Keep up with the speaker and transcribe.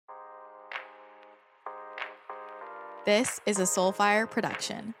This is a Soulfire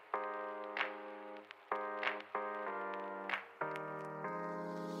production.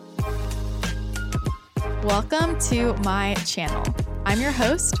 Welcome to my channel. I'm your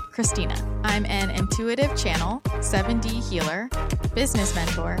host, Christina. I'm an intuitive channel, 7D healer, business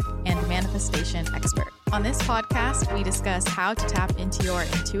mentor, and manifestation expert. On this podcast, we discuss how to tap into your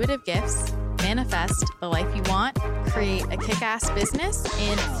intuitive gifts, manifest the life you want, create a kick-ass business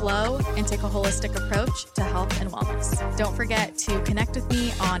in flow, and take a holistic approach to health and wellness. Don't forget to connect with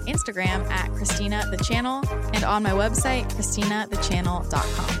me on Instagram at Christina the Channel and on my website,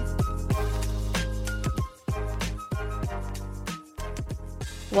 ChristinaTheChannel.com.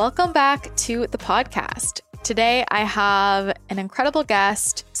 Welcome back to the podcast. Today, I have an incredible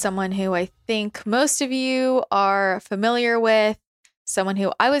guest, someone who I think most of you are familiar with, someone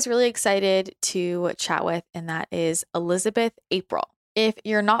who I was really excited to chat with, and that is Elizabeth April. If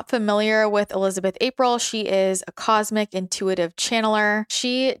you're not familiar with Elizabeth April, she is a cosmic intuitive channeler.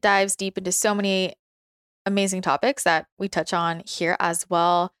 She dives deep into so many amazing topics that we touch on here as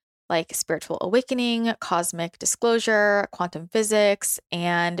well, like spiritual awakening, cosmic disclosure, quantum physics,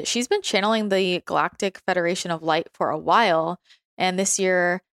 and she's been channeling the Galactic Federation of Light for a while. And this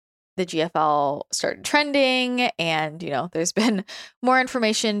year, the GFL started trending, and there's been more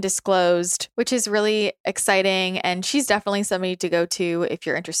information disclosed, which is really exciting. And she's definitely somebody to go to if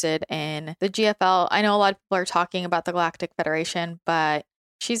you're interested in the GFL. I know a lot of people are talking about the Galactic Federation, but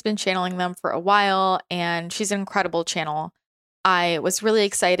she's been channeling them for a while, and she's an incredible channel. I was really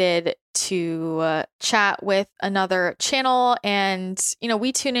excited to chat with another channel, and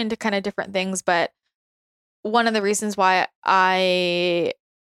we tune into kind of different things, but one of the reasons why I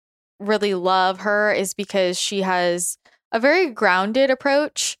really love her is because she has a very grounded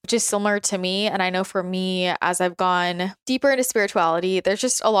approach, which is similar to me. And I know for me, as I've gone deeper into spirituality, there's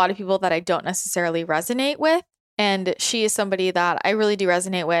just a lot of people that I don't necessarily resonate with. And she is somebody that I really do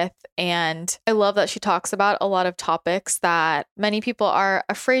resonate with. And I love that she talks about a lot of topics that many people are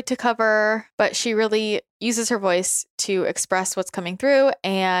afraid to cover, but she really uses her voice to express what's coming through.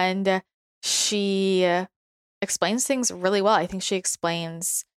 And she explains things really well. I think she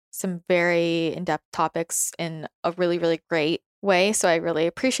explains some very in-depth topics in a really, really great way. So I really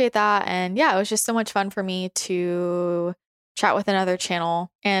appreciate that. And yeah, it was just so much fun for me to chat with another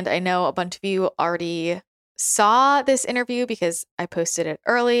channel. And I know a bunch of you already saw this interview because I posted it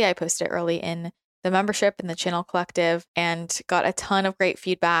early. I posted it early in the membership in the channel collective and got a ton of great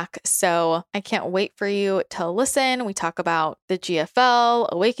feedback. So I can't wait for you to listen. We talk about the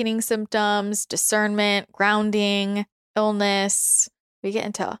GFL, awakening symptoms, discernment, grounding, illness. We get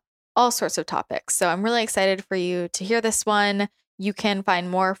into all sorts of topics. So I'm really excited for you to hear this one. You can find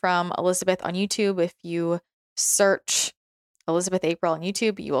more from Elizabeth on YouTube. If you search Elizabeth April on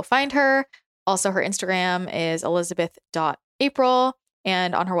YouTube, you will find her. Also, her Instagram is elizabeth.april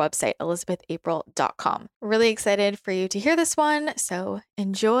and on her website, elizabethapril.com. Really excited for you to hear this one. So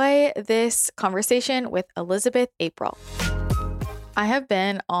enjoy this conversation with Elizabeth April. I have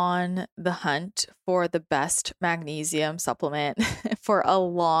been on the hunt for the best magnesium supplement for a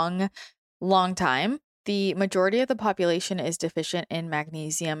long, long time. The majority of the population is deficient in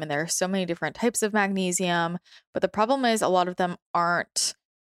magnesium, and there are so many different types of magnesium. But the problem is a lot of them aren't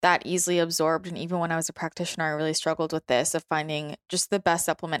that easily absorbed. And even when I was a practitioner, I really struggled with this of finding just the best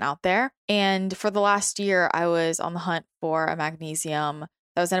supplement out there. And for the last year, I was on the hunt for a magnesium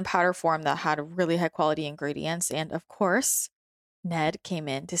that was in a powder form that had really high quality ingredients. And of course, Ned came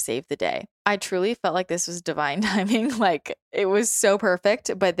in to save the day. I truly felt like this was divine timing. Like it was so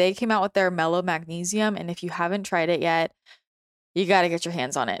perfect, but they came out with their Mellow Magnesium. And if you haven't tried it yet, you got to get your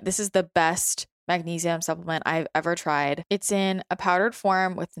hands on it. This is the best magnesium supplement I've ever tried. It's in a powdered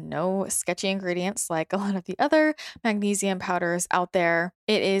form with no sketchy ingredients like a lot of the other magnesium powders out there.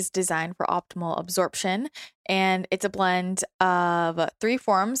 It is designed for optimal absorption, and it's a blend of 3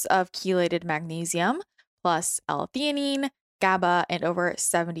 forms of chelated magnesium plus L-theanine, GABA, and over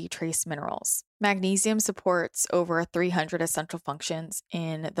 70 trace minerals. Magnesium supports over 300 essential functions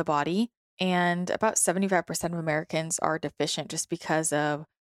in the body, and about 75% of Americans are deficient just because of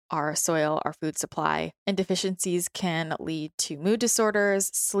our soil, our food supply, and deficiencies can lead to mood disorders,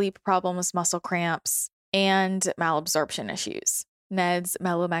 sleep problems, muscle cramps, and malabsorption issues. Ned's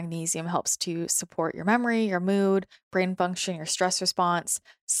Mellow Magnesium helps to support your memory, your mood, brain function, your stress response,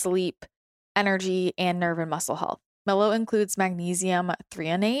 sleep, energy, and nerve and muscle health. Mellow includes magnesium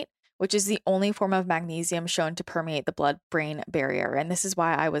threonate, which is the only form of magnesium shown to permeate the blood-brain barrier. And this is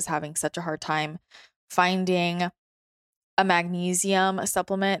why I was having such a hard time finding a magnesium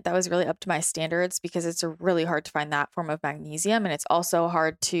supplement that was really up to my standards, because it's really hard to find that form of magnesium. And it's also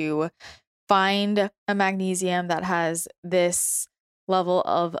hard to find a magnesium that has this level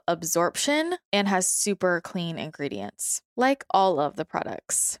of absorption and has super clean ingredients, like all of the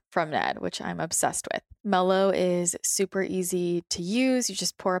products from Ned, which I'm obsessed with. Mellow is super easy to use. You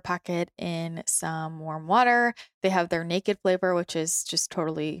just pour a packet in some warm water. They have their naked flavor, which is just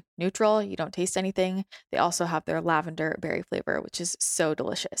totally neutral. You don't taste anything. They also have their lavender berry flavor, which is so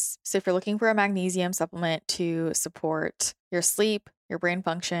delicious. So if you're looking for a magnesium supplement to support your sleep, your brain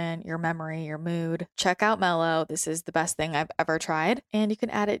function, your memory, your mood, check out Mellow. This is the best thing I've ever tried. And you can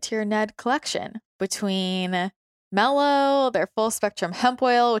add it to your Ned collection. Between Mellow, their full spectrum hemp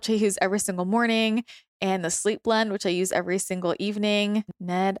oil, which I use every single morning, and the sleep blend, which I use every single evening,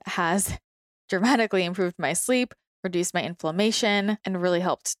 Ned has dramatically improved my sleep, reduced my inflammation, and really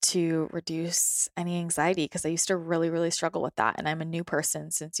helped to reduce any anxiety because I used to really, really struggle with that. And I'm a new person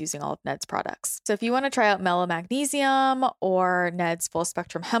since using all of Ned's products. So if you want to try out Mellow Magnesium or Ned's full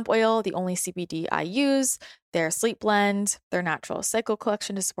spectrum hemp oil, the only CBD I use, their sleep blend, their natural cycle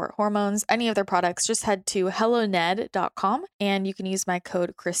collection to support hormones, any of their products, just head to helloned.com and you can use my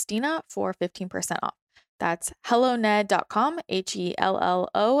code Christina for 15% off. That's helloned.com,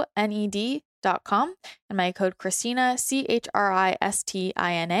 HELLONED.com. And my code Christina,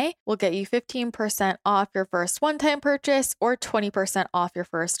 CHRISTINA, will get you 15% off your first one-time purchase or 20% off your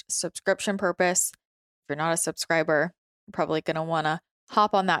first subscription purchase. If you're not a subscriber, you're probably going to want to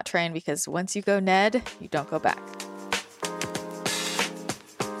hop on that train because once you go Ned, you don't go back.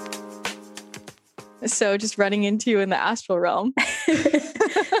 So just running into you in the astral realm.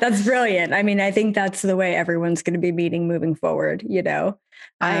 That's brilliant. I mean, I think that's the way everyone's going to be meeting moving forward, you know?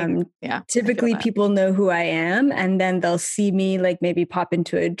 Typically people know who I am and then they'll see me like maybe pop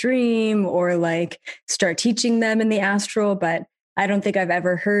into a dream or like start teaching them in the astral. But I don't think I've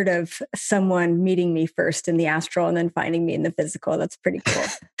ever heard of someone meeting me first in the astral and then finding me in the physical. That's pretty cool.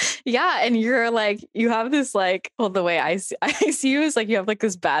 Yeah. And you're like, you have this like, well, the way I see you is like, you have like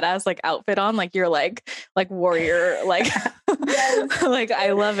this badass like outfit on, like you're like warrior, like, like,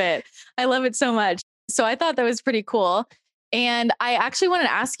 I love it. I love it so much. So I thought that was pretty cool. And I actually wanted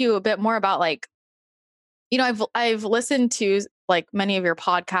to ask you a bit more about like, you know, I've listened to like many of your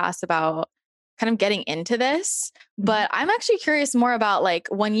podcasts about kind of getting into this, but I'm actually curious more about like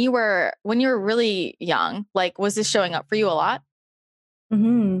when you were really young, like, was this showing up for you a lot?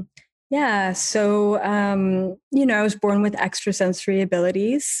 Mm-hmm. Yeah. So, you know, I was born with extrasensory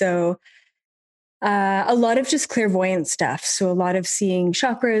abilities. So a lot of just clairvoyant stuff. So a lot of seeing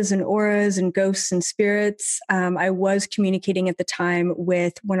chakras and auras and ghosts and spirits. I was communicating at the time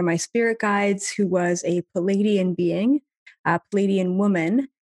with one of my spirit guides who was a Pleiadian being, a Pleiadian woman.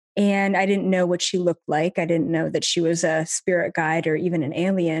 And I didn't know what she looked like. I didn't know that she was a spirit guide or even an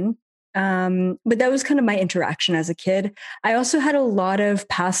alien. But that was kind of my interaction as a kid. I also had a lot of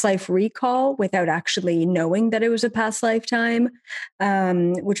past life recall without actually knowing that it was a past lifetime,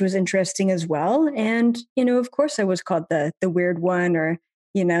 which was interesting as well. And, you know, of course I was called the weird one or,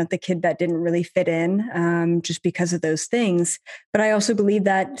 you know, the kid that didn't really fit in, just because of those things. But I also believe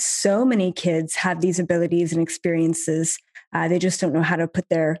that so many kids have these abilities and experiences. They just don't know how to put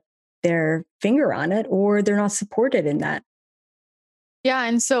their finger on it, or they're not supported in that. Yeah.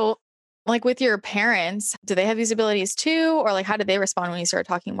 And so like with your parents, do they have these abilities too? Or like, how did they respond when you started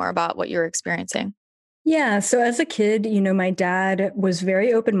talking more about what you were experiencing? Yeah. So as a kid, you know, my dad was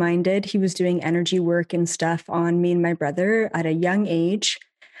very open-minded. He was doing energy work and stuff on me and my brother at a young age,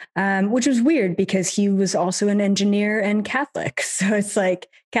 which was weird because he was also an engineer and Catholic. So it's like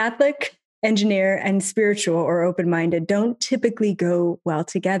Catholic, engineer, and spiritual or open-minded don't typically go well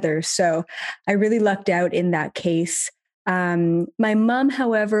together. So I really lucked out in that case. My mom,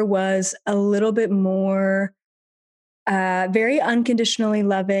 however, was a little bit more very unconditionally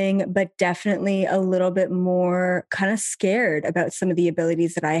loving, but definitely a little bit more kind of scared about some of the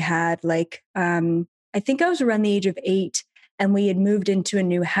abilities that I had. Like, I think I was around the age of 8 and we had moved into a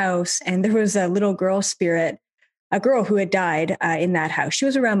new house and there was a little girl spirit, a girl who had died in that house. She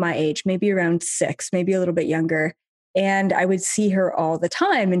was around my age, maybe around 6, maybe a little bit younger. And I would see her all the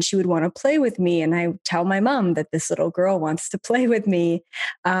time and she would want to play with me. And I would tell my mom that this little girl wants to play with me,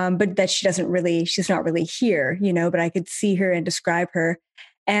 but that she's not really here, you know, but I could see her and describe her.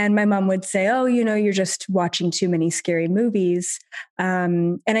 And my mom would say, oh, you know, you're just watching too many scary movies.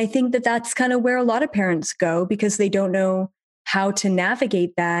 And I think that that's kind of where a lot of parents go because they don't know how to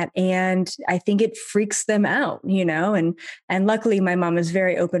navigate that. And I think it freaks them out, you know, and luckily my mom is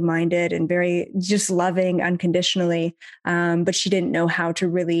very open-minded and very just loving unconditionally. But she didn't know how to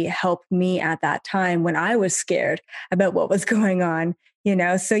really help me at that time when I was scared about what was going on.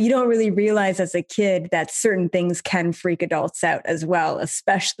 So you don't really realize as a kid that certain things can freak adults out as well,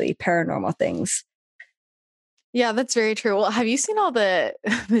 especially paranormal things. Yeah, that's very true. Well, have you seen all the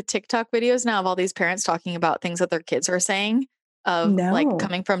the TikTok videos now of all these parents talking about things that their kids are saying of like No.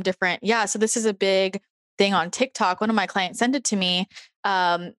 coming from different, yeah. So this is a big thing on TikTok. One of my clients sent it to me.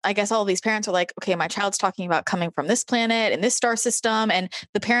 I guess all of these parents are like, okay, my child's talking about coming from this planet and this star system, and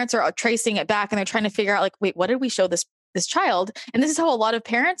the parents are tracing it back and they're trying to figure out like, wait, what did we show this child? And this is how a lot of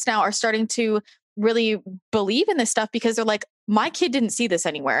parents now are starting to really believe in this stuff because they're like, my kid didn't see this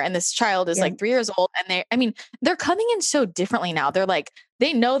anywhere. And this child is Yeah. like 3 years old. And they're coming in so differently now. They're like,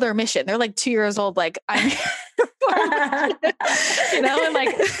 they know their mission. They're like 2 years old. Like, I'm here and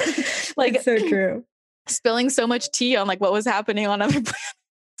like, It's so true. spilling so much tea on like what was happening on other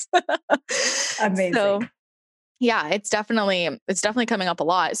planets. Amazing. So yeah, it's definitely coming up a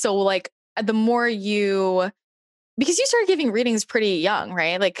lot. So like the more because you started giving readings pretty young,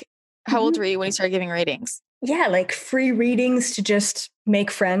 right? Like how old were you when you started giving readings? Yeah, like free readings to just make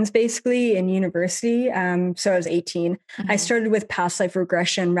friends basically in university. So I was 18. I started with past life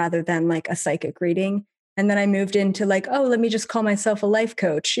regression rather than like a psychic reading. And then I moved into like, oh, let me just call myself a life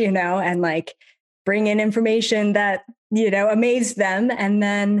coach, and like bring in information that, amazed them. And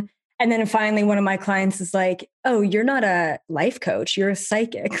then finally one of my clients is like, oh, you're not a life coach, you're a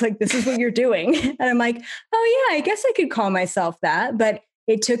psychic. Like this is what you're doing. And I'm like, oh yeah, I guess I could call myself that. But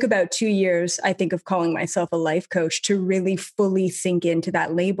it took about 2 years, I think, of calling myself a life coach to really fully sink into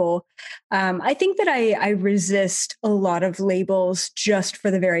that label. I think that I resist a lot of labels just for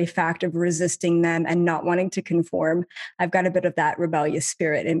the very fact of resisting them and not wanting to conform. I've got a bit of that rebellious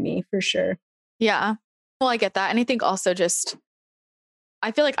spirit in me for sure. Yeah. Well, I get that. And I think also just,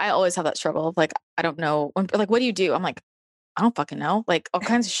 I feel like I always have that struggle of like, I don't know, like, what do you do? I'm like, I don't fucking know, like all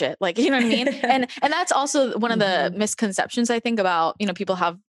kinds of shit. Like, you know what I mean? And that's also one of the misconceptions I think about, people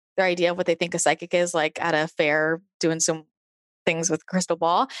have their idea of what they think a psychic is, like at a fair doing some things with crystal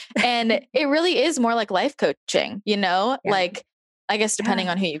ball. And it really is more like life coaching, like I guess depending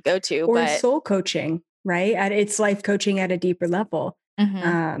on who you go to, or but soul coaching, right? It's life coaching at a deeper level.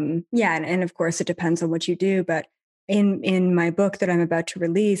 And of course it depends on what you do, but in my book that I'm about to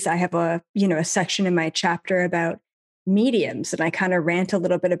release, I have a section in my chapter about mediums, and I kind of rant a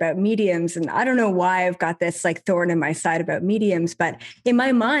little bit about mediums. And I don't know why I've got this like thorn in my side about mediums, but in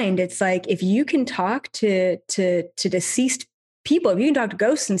my mind, it's like if you can talk to deceased people, if you can talk to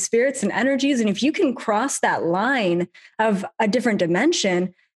ghosts and spirits and energies, and if you can cross that line of a different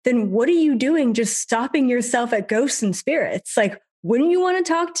dimension, then what are you doing just stopping yourself at ghosts and spirits? Like, wouldn't you want to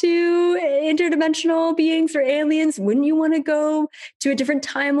talk to interdimensional beings or aliens? Wouldn't you want to go to a different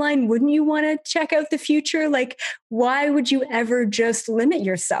timeline? Wouldn't you want to check out the future? Like, why would you ever just limit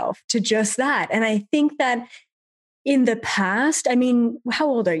yourself to just that? And I think that in the past, I mean, how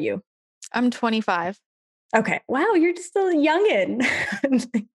old are you? I'm 25. Okay. Wow. You're just still a youngin'.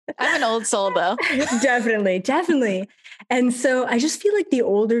 I'm an old soul though. Definitely. And so I just feel like the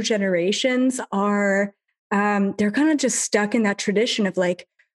older generations are, they're kind of just stuck in that tradition of like,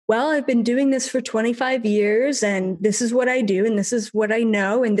 well, I've been doing this for 25 years and this is what I do and this is what I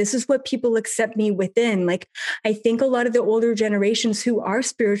know and this is what people accept me within. Like, I think a lot of the older generations who are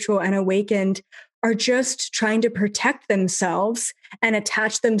spiritual and awakened are just trying to protect themselves and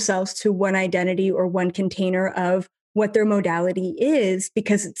attach themselves to one identity or one container of what their modality is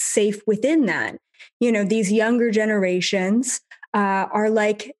because it's safe within that. These younger generations are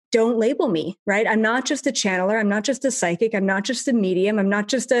like, don't label me, right? I'm not just a channeler. I'm not just a psychic. I'm not just a medium. I'm not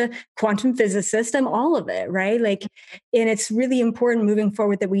just a quantum physicist. I'm all of it, right? Like, and it's really important moving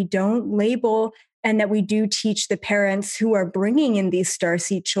forward that we don't label and that we do teach the parents who are bringing in these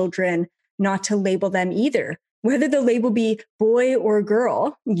starseed children not to label them either. Whether the label be boy or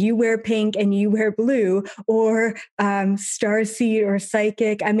girl, you wear pink and you wear blue, or starseed or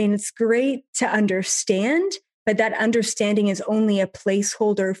psychic. I mean, it's great to understand, but that understanding is only a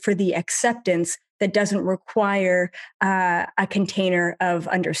placeholder for the acceptance that doesn't require a container of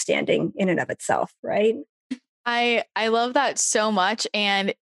understanding in and of itself, right? I love that so much.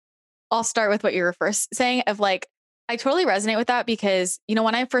 And I'll start with what you were first saying of like, I totally resonate with that because,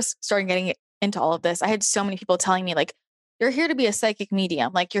 when I first started getting into all of this, I had so many people telling me like, you're here to be a psychic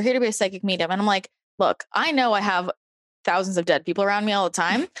medium. Like you're here to be a psychic medium. And I'm like, look, I know I have thousands of dead people around me all the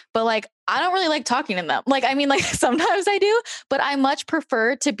time, but like, I don't really like talking to them. Like, I mean, like sometimes I do, but I much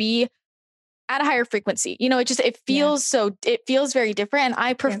prefer to be at a higher frequency. It feels it feels very different. And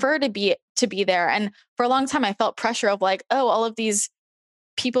I prefer to be there. And for a long time, I felt pressure of like, oh, all of these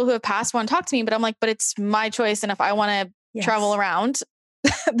people who have passed want to talk to me, but I'm like, but it's my choice. And if I want to travel around,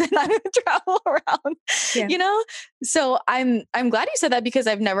 then I would travel around, Yeah. you know? So I'm glad you said that because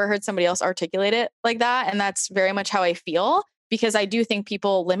I've never heard somebody else articulate it like that. And that's very much how I feel because I do think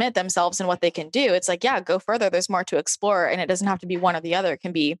people limit themselves in what they can do. It's like, yeah, go further. There's more to explore. And it doesn't have to be one or the other. It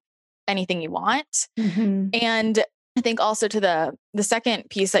can be anything you want. Mm-hmm. And I think also to the second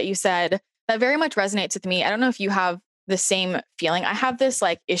piece that you said, that very much resonates with me. I don't know if you have the same feeling. I have this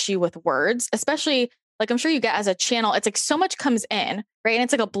like issue with words, especially like I'm sure you get as a channel. It's like so much comes in, right? And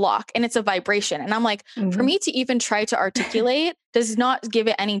it's like a block and it's a vibration. And I'm like, for me to even try to articulate does not give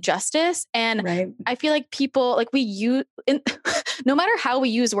it any justice. And Right. I feel like people like no matter how we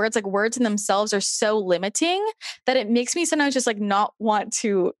use words, like words in themselves are so limiting that it makes me sometimes just like not want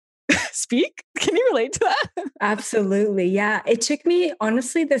to speak. Can you relate to that? Absolutely. Yeah. It took me,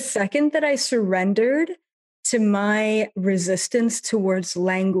 honestly, the second that I surrendered to my resistance towards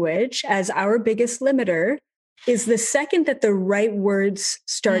language as our biggest limiter is the second that the right words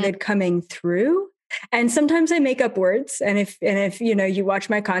started coming through. And sometimes I make up words. And if you watch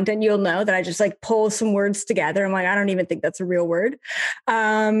my content, you'll know that I just like pull some words together. I'm like, I don't even think that's a real word.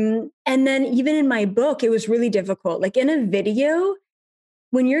 And then even in my book, it was really difficult. Like in a video,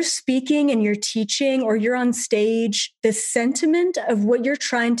 when you're speaking and you're teaching or you're on stage, the sentiment of what you're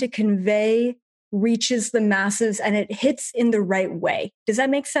trying to convey reaches the masses and it hits in the right way. Does that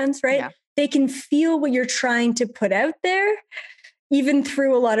make sense? Right? Yeah. They can feel what you're trying to put out there, even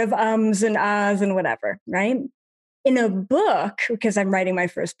through a lot of ums and ahs and whatever. Right? In a book, because I'm writing my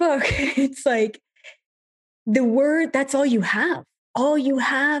first book, it's like the word, that's all you have. All you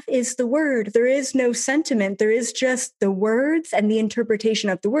have is the word. There is no sentiment. There is just the words and the interpretation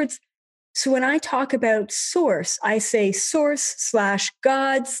of the words. So when I talk about source, I say source /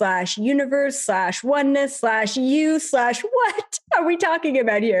 God / universe / oneness / you / what are we talking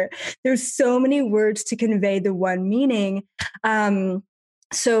about here? There's so many words to convey the one meaning.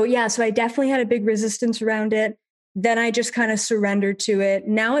 So I definitely had a big resistance around it. Then I just kind of surrendered to it.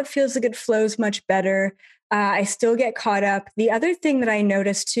 Now it feels like it flows much better. I still get caught up. The other thing that I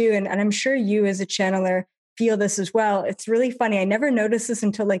noticed too, and I'm sure you as a channeler feel this as well. It's really funny. I never noticed this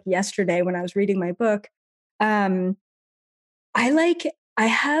until like yesterday when I was reading my book. I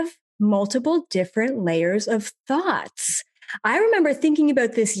have multiple different layers of thoughts. I remember thinking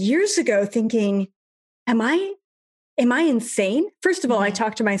about this years ago, thinking, am I insane? First of all, I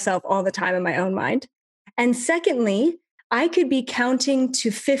talk to myself all the time in my own mind. And secondly, I could be counting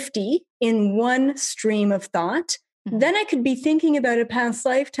to 50 in one stream of thought. Then I could be thinking about a past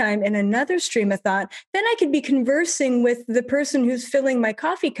lifetime in another stream of thought. Then I could be conversing with the person who's filling my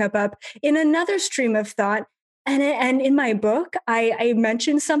coffee cup up in another stream of thought. And in my book, I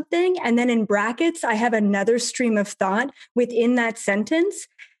mentioned something, and then in brackets, I have another stream of thought within that sentence.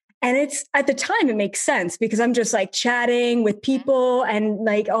 And it's at the time, it makes sense because I'm just like chatting with people and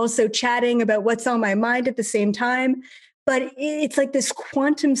like also chatting about what's on my mind at the same time. But it's like this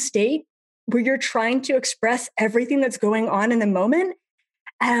quantum state where you're trying to express everything that's going on in the moment.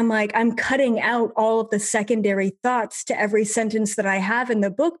 And I'm like, I'm cutting out all of the secondary thoughts to every sentence that I have in the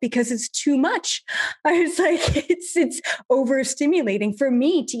book because it's too much. I was like, it's overstimulating for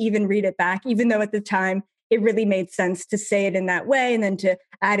me to even read it back, even though at the time it really made sense to say it in that way and then to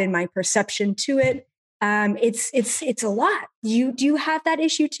add in my perception to it. It's a lot. Do you have that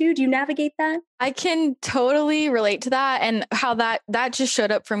issue too? Do you navigate that? I can totally relate to that and how that just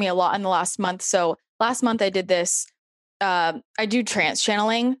showed up for me a lot in the last month. So last month I did this, I do trance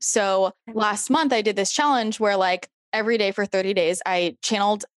channeling. So last month I did this challenge where like every day for 30 days, I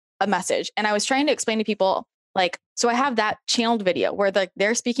channeled a message and I was trying to explain to people like, so I have that channeled video where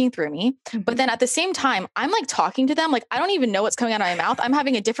they're speaking through me, but then at the same time, I'm like talking to them. Like, I don't even know what's coming out of my mouth. I'm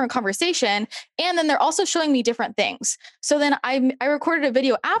having a different conversation. And then they're also showing me different things. So then I recorded a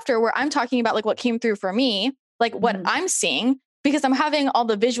video after where I'm talking about like what came through for me, like what I'm seeing, because I'm having all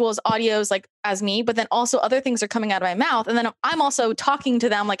the visuals, audios, like as me, but then also other things are coming out of my mouth. And then I'm also talking to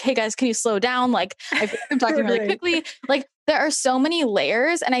them like, hey guys, can you slow down? Like I'm talking really quickly. Like there are so many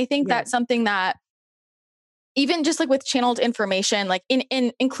layers. And I think that's something that even just like with channeled information, like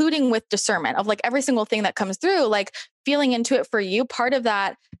in including with discernment of like every single thing that comes through, like feeling into it for you, part of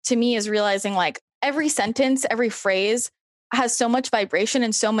that to me is realizing like every sentence, every phrase has so much vibration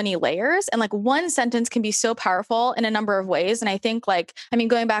and so many layers. And like one sentence can be so powerful in a number of ways. And I think like, I mean,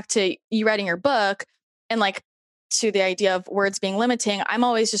 going back to you writing your book and like to the idea of words being limiting, I'm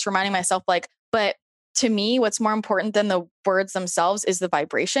always just reminding myself like, but to me, what's more important than the words themselves is the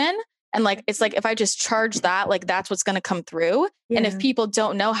vibration. And like, it's like, if I just charge that, like, that's what's going to come through. Yeah. And if people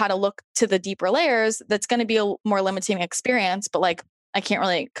don't know how to look to the deeper layers, that's going to be a more limiting experience. But like, I can't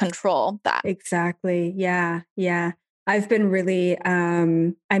really control that. Exactly. Yeah. Yeah. I've been really, I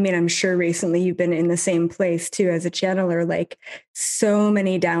mean, I'm sure recently you've been in the same place too as a channeler, like so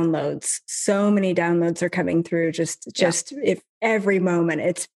many downloads are coming through Yeah. just if every moment.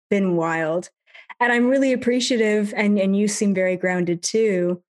 It's been wild. And I'm really appreciative, and you seem very grounded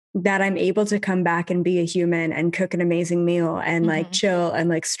too, that I'm able to come back and be a human and cook an amazing meal and like Hmm. chill and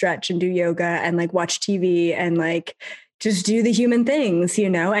like stretch and do yoga and like watch TV and like just do the human things,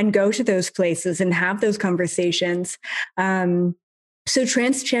 and go to those places and have those conversations. Um, so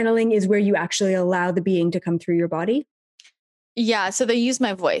trance channeling is where you actually allow the being to come through your body. Yeah. So they use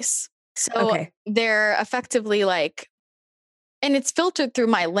my voice. So Okay, they're effectively like, and it's filtered through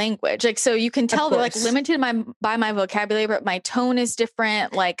my language. Like, so you can of tell they're like course. limited by my vocabulary, but my tone is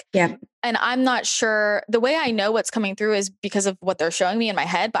different. Like, Yeah. and I'm not sure the way I know what's coming through is because of what they're showing me in my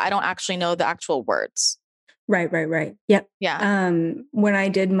head, but I don't actually know the actual words. Right. Yep. Yeah. When I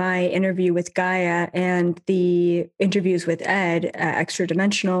did my interview with Gaia and the interviews with Ed, Extra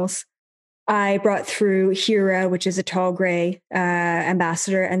Dimensionals, I brought through Hira, which is a tall gray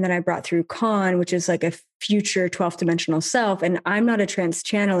ambassador. And then I brought through Khan, which is like a future 12th dimensional self. And I'm not a trance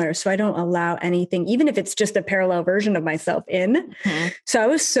channeler, so I don't allow anything, even if it's just a parallel version of myself in. Mhm. So I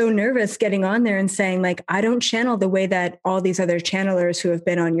was so nervous getting on there and saying, like, I don't channel the way that all these other channelers who have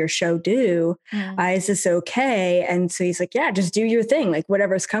been on your show do. Mm. Is this okay? And so he's like, yeah, just do your thing, like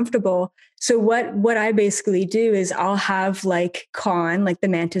whatever's comfortable. So what I basically do is I'll have like Khan, like the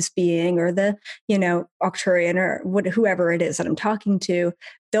mantis being, or the, Octurian, or whoever it is that I'm talking to.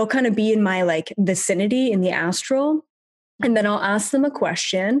 They'll kind of be in my like vicinity in the astral. And then I'll ask them a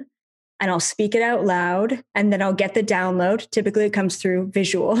question and I'll speak it out loud. And then I'll get the download. Typically it comes through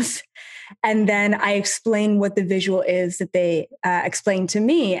visuals. And then I explain what the visual is that they explain to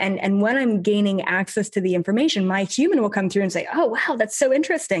me. And when I'm gaining access to the information, my human will come through and say, oh, wow, that's so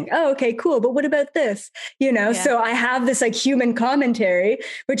interesting. Oh, okay, cool. But what about this? Yeah. So I have this like human commentary,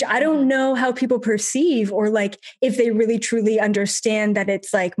 which I don't know how people perceive, or like if they really truly understand that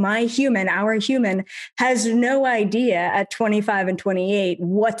it's like our human has no idea at 25 and 28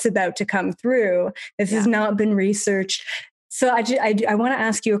 what's about to come through. This has not been researched. So I want to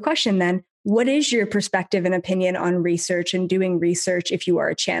ask you a question then. What is your perspective and opinion on research and doing research if you are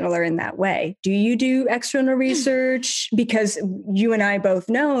a channeler in that way? Do you do external research? Because you and I both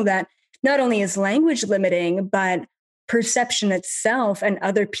know that not only is language limiting, but perception itself and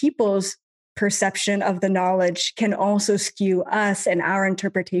other people's perception of the knowledge can also skew us and our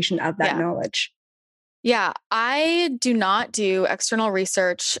interpretation of that knowledge. Yeah, I do not do external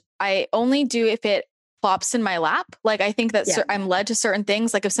research. I only do if it plops in my lap. Like, I think that I'm led to certain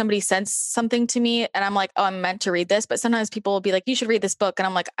things. Like if somebody sends something to me and I'm like, oh, I'm meant to read this. But sometimes people will be like, you should read this book. And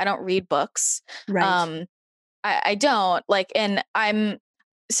I'm like, I don't read books. Right. I don't like, and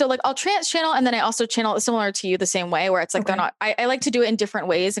so like I'll trance channel, and then I also channel similar to you the same way, where it's like they're not, I like to do it in different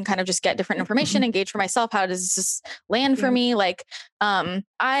ways and kind of just get different information, engage for myself. How does this land for me? Like,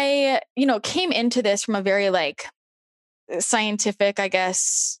 I, came into this from a very like scientific, I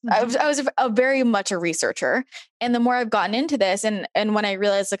guess. I was a very much a researcher. And the more I've gotten into this, and when I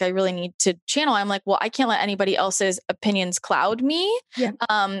realized like I really need to channel, I'm like, well, I can't let anybody else's opinions cloud me. Yeah.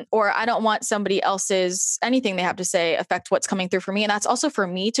 Or I don't want somebody else's anything they have to say affect what's coming through for me. And that's also for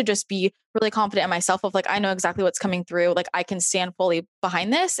me to just be really confident in myself of like, I know exactly what's coming through. Like I can stand fully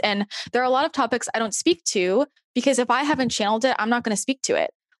behind this. And there are a lot of topics I don't speak to because if I haven't channeled it, I'm not going to speak to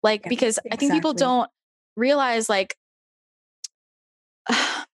it. Like, because I think people don't realize like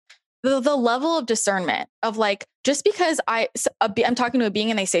the level of discernment of like, just because I'm talking to a being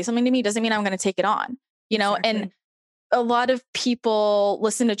and they say something to me doesn't mean I'm going to take it on, and a lot of people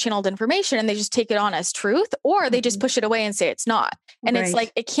listen to channeled information and they just take it on as truth, or they just push it away and say it's not. And it's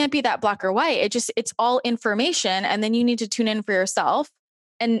like, it can't be that black or white. It's all information. And then you need to tune in for yourself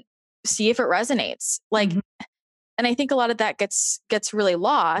and see if it resonates. Like, and I think a lot of that gets really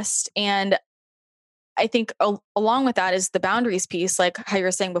lost. And I think along with that is the boundaries piece, like how you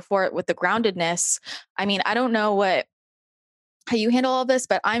were saying before with the groundedness. I mean, I don't know how you handle all this,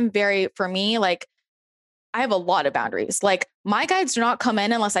 but for me, like I have a lot of boundaries. Like my guides do not come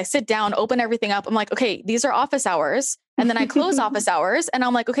in unless I sit down, open everything up. I'm like, okay, these are office hours. And then I close office hours and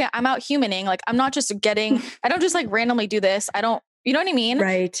I'm like, okay, I'm out humaning. Like I'm not just I don't just like randomly do this. I don't, you know what I mean?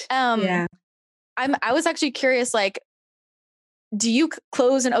 Right. Yeah. I was actually curious, like, do you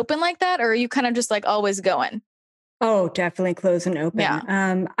close and open like that? Or are you kind of just like always going? Oh, definitely close and open.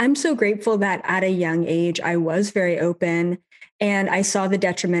 Yeah. I'm so grateful that at a young age, I was very open and I saw the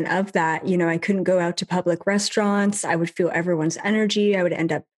detriment of that. I couldn't go out to public restaurants. I would feel everyone's energy. I would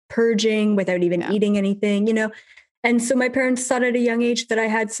end up purging without even eating anything, And so my parents thought at a young age that I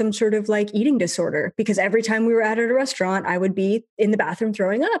had some sort of like eating disorder because every time we were out at a restaurant, I would be in the bathroom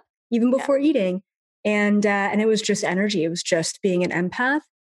throwing up even before eating. And it was just energy. It was just being an empath.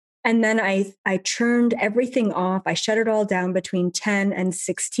 And then I turned everything off. I shut it all down between 10 and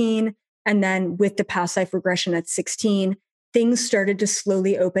 16. And then with the past life regression at 16, things started to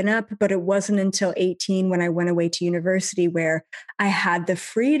slowly open up. But it wasn't until 18 when I went away to university where I had the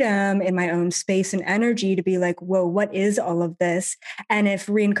freedom in my own space and energy to be like, whoa, what is all of this? And if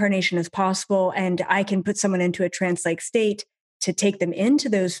reincarnation is possible and I can put someone into a trance-like state to take them into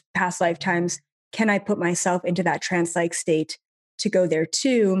those past lifetimes, can I put myself into that trance-like state to go there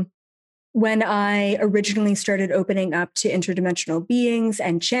too? When I originally started opening up to interdimensional beings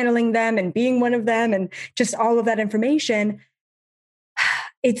and channeling them and being one of them and just all of that information,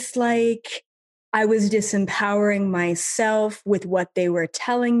 it's like I was disempowering myself with what they were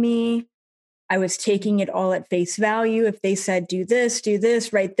telling me. I was taking it all at face value. If they said, do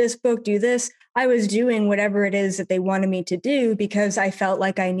this, write this book, do this, I was doing whatever it is that they wanted me to do because I felt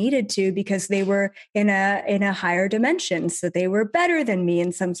like I needed to, because they were in a higher dimension. So they were better than me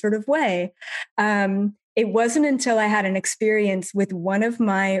in some sort of way. It wasn't until I had an experience with one of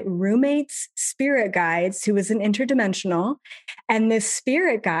my roommate's spirit guides who was an interdimensional. And this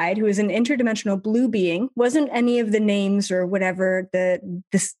spirit guide, who was an interdimensional blue being, wasn't any of the names or whatever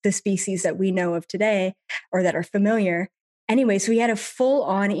the species that we know of today or that are familiar. Anyway, so he had a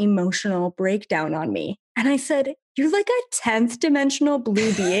full-on emotional breakdown on me. And I said, you're like a 10th dimensional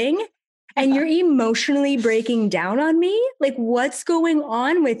blue being and you're emotionally breaking down on me? Like, what's going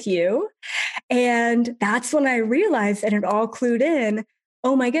on with you? And that's when I realized, and it all clued in,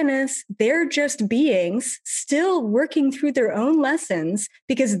 oh my goodness, they're just beings still working through their own lessons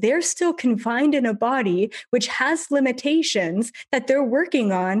because they're still confined in a body which has limitations that they're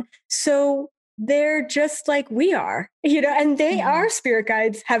working on. So they're just like we are, and they are spirit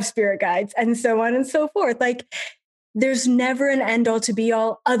guides, have spirit guides, and so on and so forth. Like, there's never an end all to be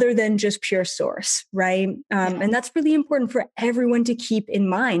all other than just pure source, right? And that's really important for everyone to keep in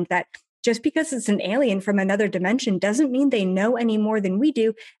mind, that just because it's an alien from another dimension doesn't mean they know any more than we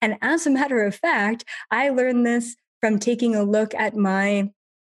do. And as a matter of fact, I learned this from taking a look at my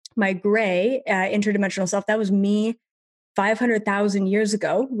gray interdimensional self. That was me 500,000 years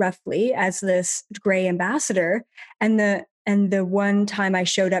ago, roughly, as this gray ambassador. And the one time I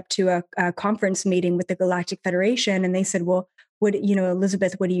showed up to a conference meeting with the Galactic Federation, and they said, well,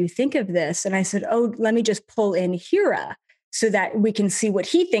 Elizabeth, what do you think of this? And I said, oh, let me just pull in Hira so that we can see what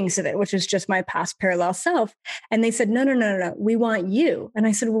he thinks of it, which is just my past parallel self. And they said, no, we want you. And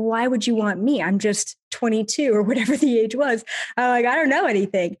I said, well, why would you want me? I'm just 22 or whatever the age was. I'm like, I don't know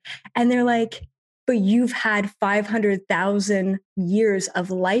anything. And they're like, but you've had 500,000 years of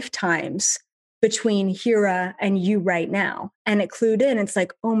lifetimes between Hira and you right now. And it clued in. It's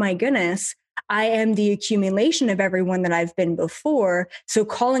like, oh my goodness, I am the accumulation of everyone that I've been before. So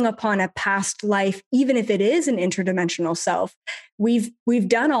calling upon a past life, even if it is an interdimensional self, we've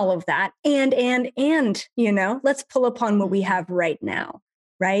done all of that. And, let's pull upon what we have right now.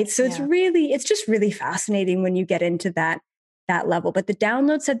 Right. So it's just really fascinating when you get into that level. But the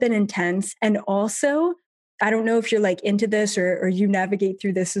downloads have been intense. And also, I don't know if you're like into this or you navigate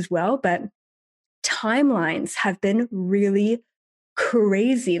through this as well, but timelines have been really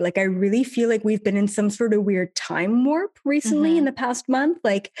crazy. Like, I really feel like we've been in some sort of weird time warp recently in the past month.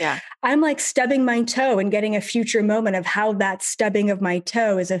 Like, I'm like stubbing my toe and getting a future moment of how that stubbing of my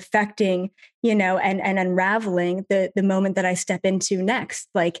toe is affecting, and unraveling the moment that I step into next.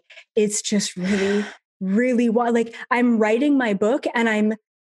 Like, it's just really wild. Like, I'm writing my book and I'm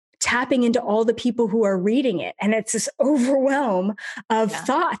tapping into all the people who are reading it. And it's this overwhelm of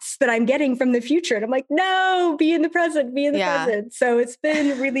thoughts that I'm getting from the future. And I'm like, no, be in the present, present. So it's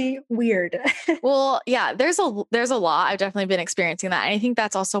been really weird. Well, yeah, there's a lot. I've definitely been experiencing that. And I think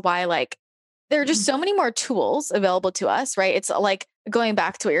that's also why, like, there are just so many more tools available to us, right? It's like going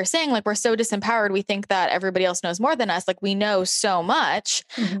back to what you're saying, like, we're so disempowered. We think that everybody else knows more than us. Like, we know so much,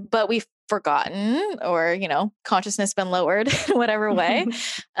 but we've forgotten, or, consciousness been lowered, whatever way.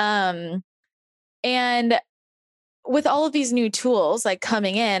 And with all of these new tools like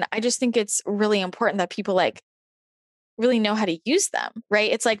coming in, I just think it's really important that people like really know how to use them,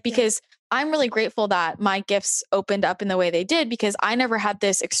 right? It's like, because I'm really grateful that my gifts opened up in the way they did, because I never had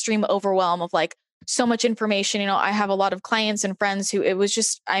this extreme overwhelm of like so much information. I have a lot of clients and friends who it was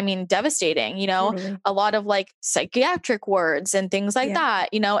just, devastating, Totally. a lot of like psychiatric words and things like that,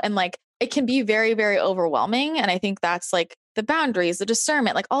 and like, it can be very, very overwhelming. And I think that's like the boundaries, the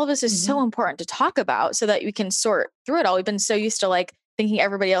discernment, like all of this is so important to talk about so that we can sort through it all. We've been so used to like thinking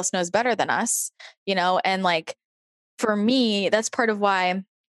everybody else knows better than us, and like, for me, that's part of why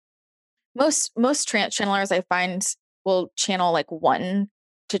most trance channelers I find will channel like 1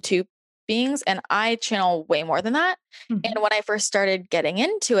 to 2 beings, and I channel way more than that. Mhm. And when I first started getting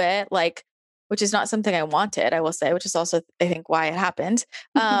into it, like, which is not something I wanted, I will say, which is also I think why it happened.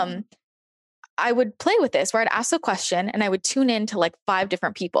 I would play with this where I'd ask a question and I would tune in to like 5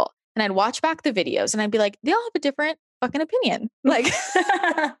 different people and I'd watch back the videos and I'd be like, they all have a different fucking opinion. Like,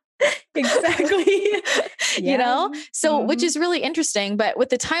 exactly. you know? Yeah. So, which Mhm. is really interesting. But with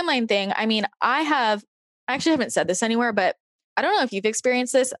the timeline thing, I mean, I actually haven't said this anywhere, but I don't know if you've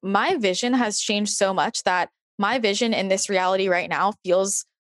experienced this. My vision has changed so much that my vision in this reality right now feels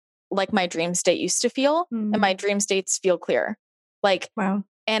like my dream state used to feel, and my Mm. dream states feel clear. Like, Wow.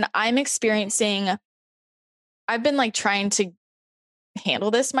 and I've been like trying to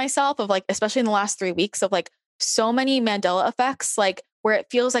handle this myself of like, especially in the last 3 weeks of like so many Mandela effects, like where it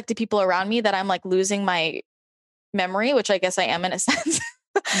feels like to people around me that I'm like losing my memory, which I guess I am in a sense.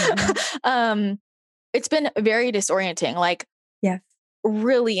 Mhm. It's been very disorienting, like Yes.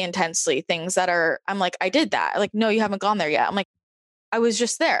 really intensely things that I'm like, I did that. Like, no, you haven't gone there yet. I'm like, I was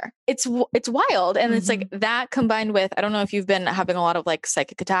just there. It's wild. And it's like Mhm. that combined with, I don't know if you've been having a lot of like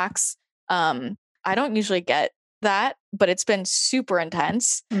psychic attacks. I don't usually get that, but it's been super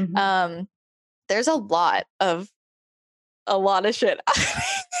intense. Mhm. There's a lot of shit.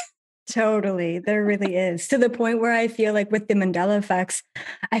 Totally. There really is. To the point where I feel like with the Mandela effects,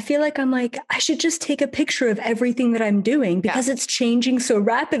 I feel like I'm like, I should just take a picture of everything that I'm doing Yeah. because it's changing so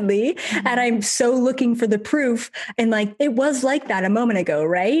rapidly. And Mhm. I'm so looking for the proof. And like, it was like that a moment ago,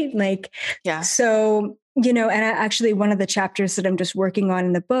 right? Like, Yeah. so, and actually, one of the chapters that I'm just working on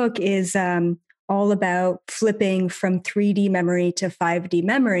in the book is all about flipping from 3D memory to 5D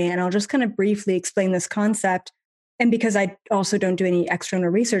memory. And I'll just kind of briefly explain this concept. And because I also don't do any external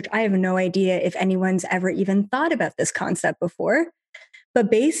research, I have no idea if anyone's ever even thought about this concept before. But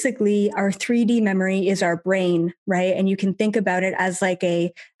basically, our 3D memory is our brain, right? And you can think about it as like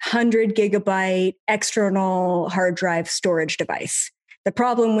a 100 gigabyte external hard drive storage device. The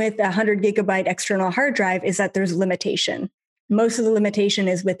problem with a 100 gigabyte external hard drive is that there's limitation. Most of the limitation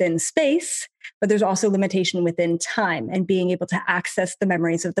is within space, but there's also limitation within time and being able to access the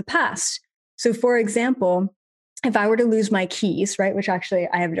memories of the past. So, for example, if I were to lose my keys, right, which actually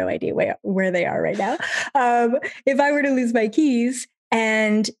I have no idea where they are right now. If I were to lose my keys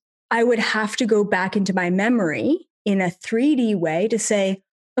and I would have to go back into my memory in a 3D way to say,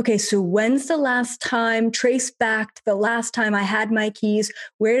 okay, so when's the last time, trace back to the last time I had my keys?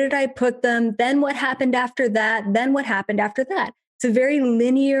 Where did I put them? Then what happened after that? Then what happened after that? It's a very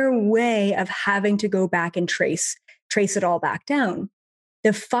linear way of having to go back and trace it all back down. The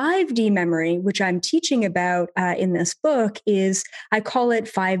 5D memory, which I'm teaching about in this book, is I call it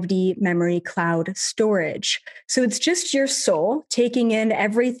 5D memory cloud storage. So it's just your soul taking in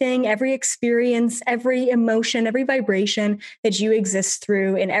everything, every experience, every emotion, every vibration that you exist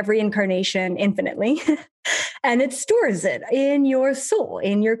through in every incarnation infinitely. And it stores it in your soul,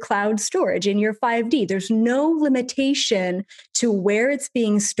 in your cloud storage, in your 5D. There's no limitation to where it's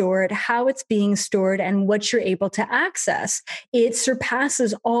being stored, how it's being stored, and what you're able to access. It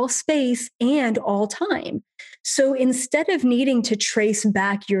surpasses all space and all time. So instead of needing to trace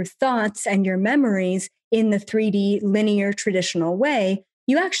back your thoughts and your memories in the 3D linear traditional way,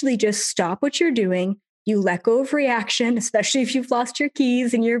 you actually just stop what you're doing. You let go of reaction, especially if you've lost your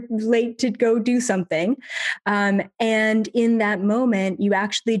keys and you're late to go do something. And in that moment, you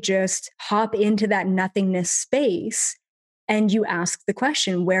actually just hop into that nothingness space and you ask the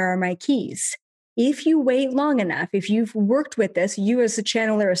question, where are my keys? If you wait long enough, if you've worked with this, you as a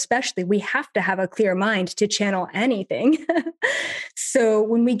channeler especially, we have to have a clear mind to channel anything. So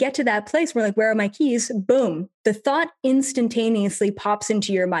when we get to that place, we're like, where are my keys? Boom. The thought instantaneously pops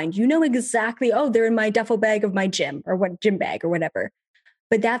into your mind. You know exactly, oh, they're in my duffel bag of my gym or what gym bag or whatever.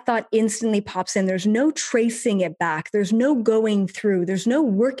 But that thought instantly pops in. There's no tracing it back. There's no going through. There's no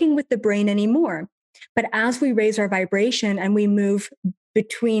working with the brain anymore. But as we raise our vibration and we move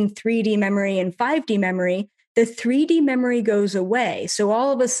between 3D memory and 5D memory, the 3D memory goes away. So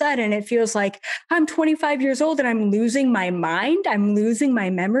all of a sudden, it feels like I'm 25 years old and I'm losing my mind. I'm losing my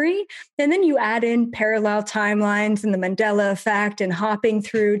memory. And then you add in parallel timelines and the Mandela effect and hopping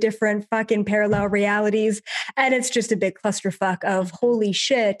through different fucking parallel realities. And it's just a big clusterfuck of holy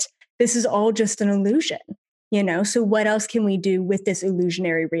shit, this is all just an illusion. So what else can we do with this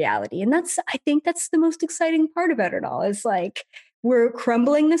illusionary reality? And I think that's the most exciting part about it all, is like we're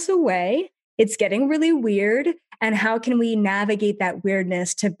crumbling this away. It's getting really weird. And how can we navigate that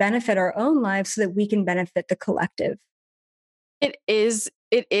weirdness to benefit our own lives so that we can benefit the collective? It is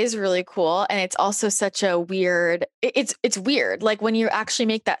It is really cool. And it's also such a weird, it's weird. Like when you actually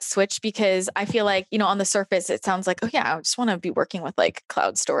make that switch, because I feel like, on the surface, it sounds like, oh yeah, I just want to be working with like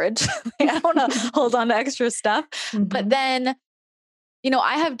cloud storage. Like, I don't want to hold on to extra stuff. But then,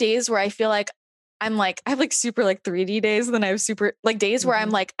 I have days where I feel like I have like super like 3D days. And then I have super like days where I'm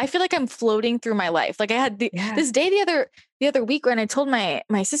like, I feel like I'm floating through my life. Like I had this day the other week when I told my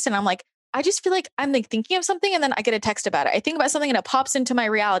assistant, I'm like, I just feel like I'm like thinking of something and then I get a text about it. I think about something and it pops into my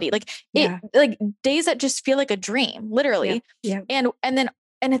reality. Like like days that just feel like a dream, literally. Yeah. And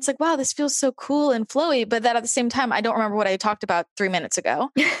it's like, wow, this feels so cool and flowy. But then at the same time, I don't remember what I talked about 3 minutes ago.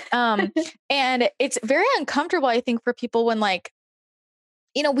 And it's very uncomfortable, I think, for people when like,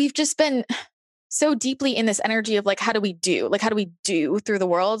 we've just been so deeply in this energy of like, how do we do through the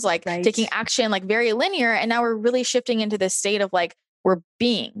world? Like taking action, like very linear. And now we're really shifting into this state of like, we're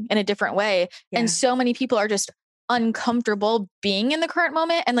being in a different way. Yeah. And so many people are just uncomfortable being in the current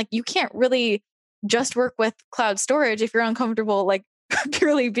moment. And like, you can't really just work with cloud storage if you're uncomfortable, like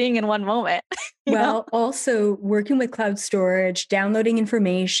purely being in one moment. Well, also working with cloud storage, downloading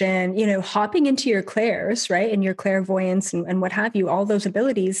information, hopping into your clairs, right? And your clairvoyance and what have you, all those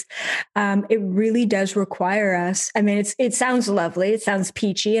abilities. It really does require us. I mean, it sounds lovely. It sounds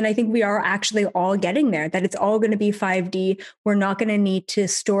peachy. And I think we are actually all getting there, that it's all going to be 5D. We're not going to need to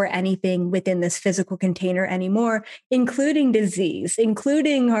store anything within this physical container anymore, including disease,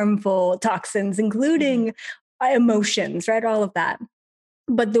 including harmful toxins, including emotions, right? All of that.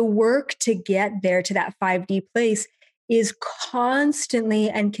 But the work to get there to that 5D place is constantly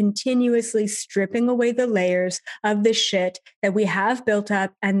and continuously stripping away the layers of the shit that we have built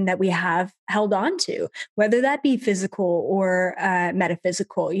up and that we have held on to, whether that be physical or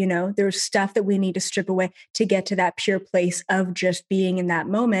metaphysical. There's stuff that we need to strip away to get to that pure place of just being in that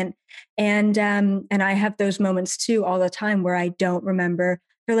moment. And I have those moments too all the time where I don't remember.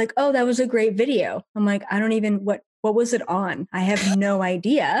 They're like, oh, that was a great video. I'm like, I don't even, what was it on? I have no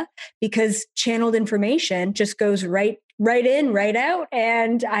idea, because channeled information just goes right in, right out.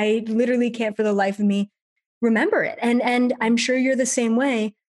 And I literally can't for the life of me remember it. And I'm sure you're the same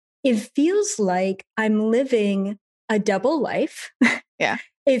way. It feels like I'm living a double life. Yeah.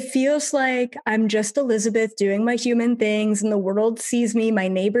 It feels like I'm just Elizabeth doing my human things and the world sees me. My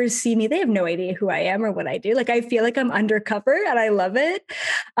neighbors see me. They have no idea who I am or what I do. Like, I feel like I'm undercover and I love it.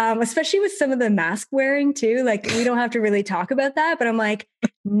 Especially with some of the mask wearing too. Like, we don't have to really talk about that, but I'm like,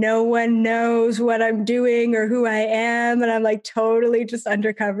 no one knows what I'm doing or who I am. And I'm like totally just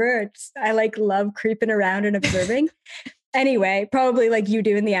undercover. I like love creeping around and observing. Anyway, probably like you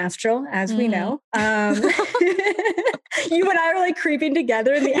do in the astral, as we know. You and I are like creeping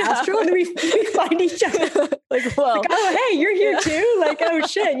together in the astral, and we find each other. Like, whoa. Like, oh, hey, you're here too? Like, oh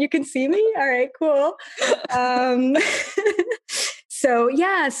shit, you can see me? All right, cool. So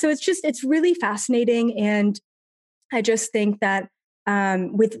it's really fascinating. And I just think that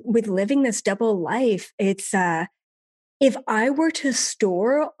with living this double life, it's if I were to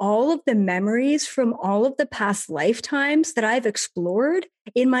store all of the memories from all of the past lifetimes that I've explored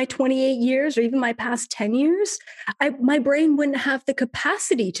in my 28 years or even my past 10 years, my brain wouldn't have the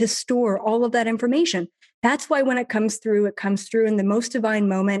capacity to store all of that information. That's why when it comes through in the most divine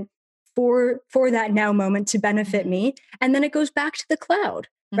moment for that now moment to benefit me. And then it goes back to the cloud,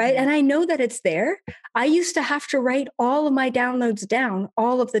 right? And I know that it's there. I used to have to write all of my downloads down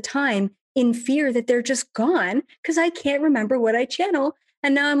all of the time in fear that they're just gone because I can't remember what I channel.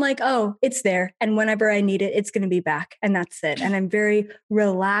 And now I'm like, oh, it's there. And whenever I need it, it's going to be back. And that's it. And I'm very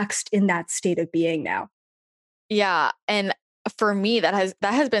relaxed in that state of being now. Yeah. And for me, that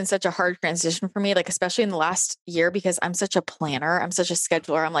has been such a hard transition for me, like, especially in the last year, because I'm such a planner. I'm such a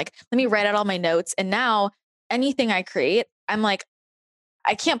scheduler. I'm like, let me write out all my notes. And now anything I create, I'm like,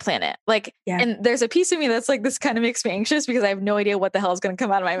 I can't plan it. Like, and there's a piece of me that's like, this kind of makes me anxious because I have no idea what the hell is going to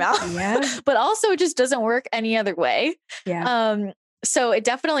come out of my mouth. Yeah. But also it just doesn't work any other way. Yeah. So it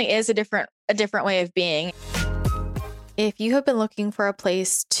definitely is a different way of being. If you have been looking for a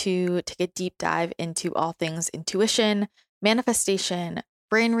place to take a deep dive into all things intuition, manifestation,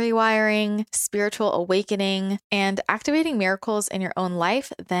 brain rewiring, spiritual awakening, and activating miracles in your own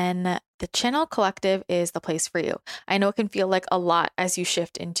life, then the Channel Collective is the place for you. I know it can feel like a lot as you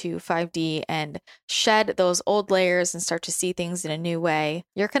shift into 5D and shed those old layers and start to see things in a new way.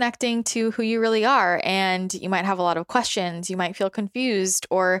 You're connecting to who you really are, and you might have a lot of questions. You might feel confused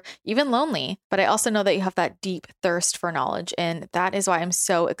or even lonely, but I also know that you have that deep thirst for knowledge, and that is why I'm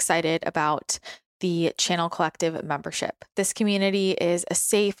so excited about the Channel Collective membership. This community is a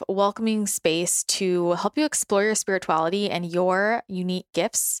safe, welcoming space to help you explore your spirituality and your unique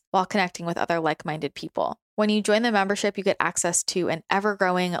gifts while connecting with other like-minded people. When you join the membership, you get access to an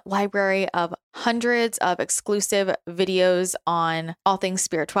ever-growing library of hundreds of exclusive videos on all things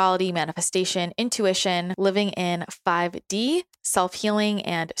spirituality, manifestation, intuition, living in 5D, self-healing,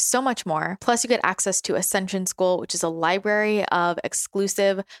 and so much more. Plus, you get access to Ascension School, which is a library of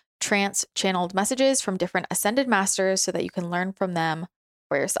exclusive trance-channeled messages from different ascended masters so that you can learn from them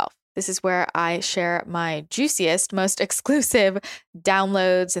for yourself. This is where I share my juiciest, most exclusive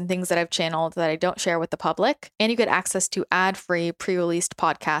downloads and things that I've channeled that I don't share with the public. And you get access to ad-free pre-released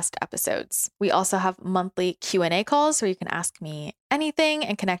podcast episodes. We also have monthly Q&A calls where you can ask me anything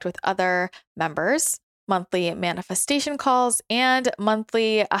and connect with other members, monthly manifestation calls, and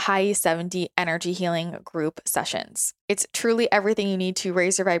monthly Ahai 70 energy healing group sessions. It's truly everything you need to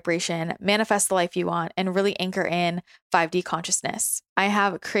raise your vibration, manifest the life you want, and really anchor in 5D consciousness. I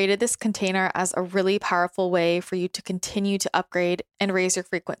have created this container as a really powerful way for you to continue to upgrade and raise your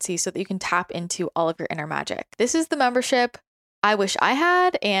frequency so that you can tap into all of your inner magic. This is the membership I wish I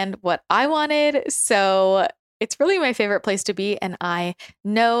had and what I wanted. So it's really my favorite place to be. And I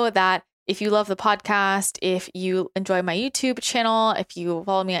know that if you love the podcast, if you enjoy my YouTube channel, if you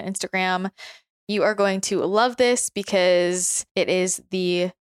follow me on Instagram, you are going to love this because it is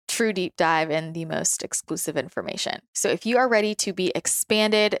the true deep dive and the most exclusive information. So if you are ready to be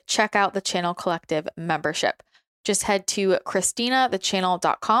expanded, check out the Channel Collective membership. Just head to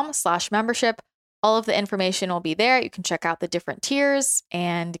christinathechannel.com/membership. All of the information will be there. You can check out the different tiers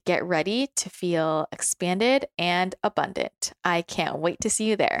and get ready to feel expanded and abundant. I can't wait to see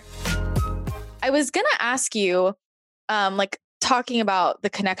you there. I was going to ask you, talking about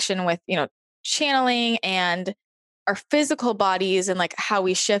the connection with, channeling and our physical bodies and like how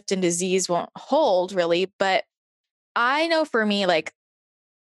we shift and disease won't hold really. But I know for me, like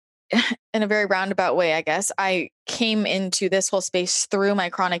in a very roundabout way, I guess, I came into this whole space through my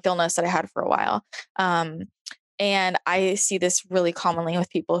chronic illness that I had for a while. And I see this really commonly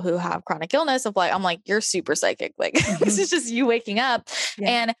with people who have chronic illness of like, I'm like, you're super psychic. Like this is just you waking up. Yeah.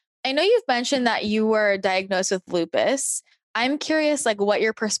 And I know you've mentioned that you were diagnosed with lupus. I'm curious, like what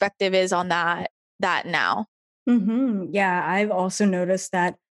your perspective is on that now. Mm-hmm. Yeah, I've also noticed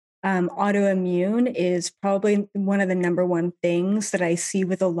that autoimmune is probably one of the number one things that I see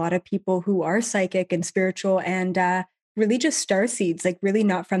with a lot of people who are psychic and spiritual and really just starseeds, like really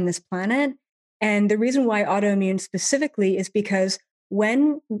not from this planet. And the reason why autoimmune specifically is because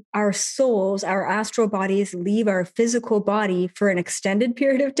when our souls, our astral bodies leave our physical body for an extended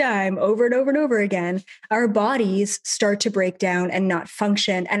period of time over and over and over again, our bodies start to break down and not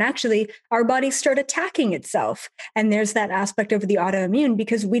function. And actually, our bodies start attacking itself. And there's that aspect of the autoimmune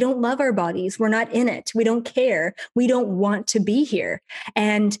because we don't love our bodies. We're not in it. We don't care. We don't want to be here.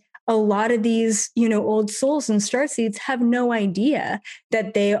 And a lot of these, old souls and starseeds have no idea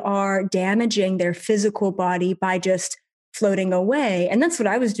that they are damaging their physical body by just floating away. And that's what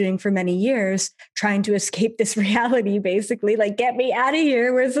I was doing for many years, trying to escape this reality, basically, like, get me out of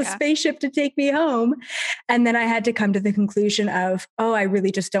here. Where's the spaceship to take me home? And then I had to come to the conclusion of, I really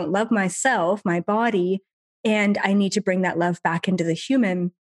just don't love myself, my body, and I need to bring that love back into the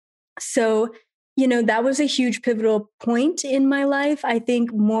human. So, that was a huge pivotal point in my life. I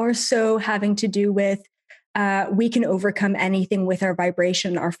think more so having to do with we can overcome anything with our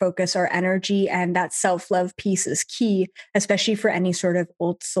vibration, our focus, our energy, and that self-love piece is key, especially for any sort of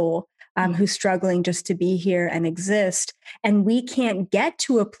old soul who's struggling just to be here and exist. And we can't get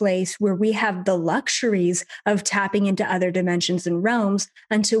to a place where we have the luxuries of tapping into other dimensions and realms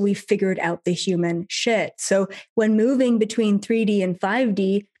until we've figured out the human shit. So when moving between 3D and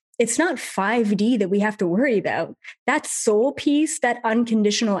 5D, it's not 5D that we have to worry about. That soul piece, that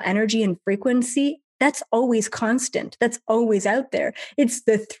unconditional energy and frequency, that's always constant. That's always out there. It's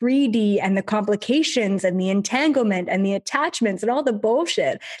the 3D and the complications and the entanglement and the attachments and all the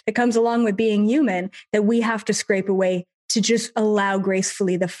bullshit that comes along with being human that we have to scrape away to just allow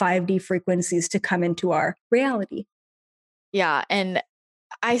gracefully the 5D frequencies to come into our reality. Yeah. And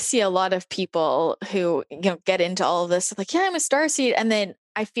I see a lot of people who, get into all of this, like, yeah, I'm a starseed. And then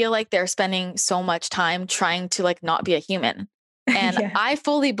I feel like they're spending so much time trying to like not be a human. And I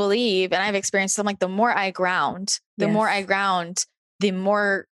fully believe, and I've experienced them, like the more I ground, the more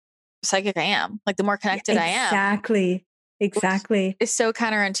psychic I am, like the more connected I am. Exactly. It's so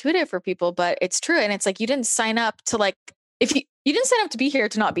counterintuitive for people, but it's true. And it's like, you didn't sign up to like, if you didn't sign up to be here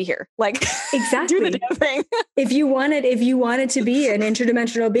to not be here. Like exactly. Do the damn thing. If you wanted to be an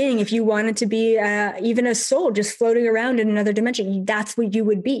interdimensional being, if you wanted to be even a soul just floating around in another dimension, that's what you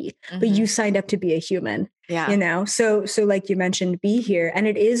would be. Mm-hmm. But you signed up to be a human. Yeah. So like you mentioned, be here. And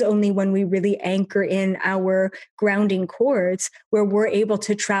it is only when we really anchor in our grounding cords where we're able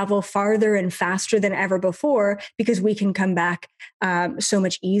to travel farther and faster than ever before, because we can come back so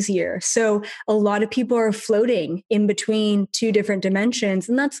much easier. So a lot of people are floating in between two different dimensions.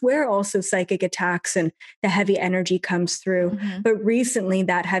 And that's where also psychic attacks and the heavy energy comes through. Mm-hmm. But recently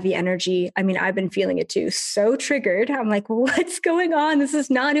that heavy energy, I mean, I've been feeling it too. So triggered. I'm like, what's going on? This is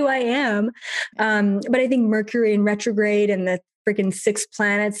not who I am. But I think Mercury in retrograde and the freaking 6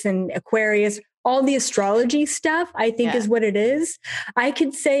 planets and Aquarius, all the astrology stuff, I think is what it is. I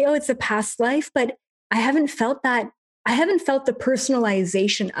could say, oh, it's a past life, but I haven't felt that. I haven't felt the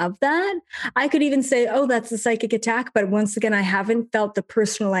personalization of that. I could even say, oh, that's a psychic attack. But once again, I haven't felt the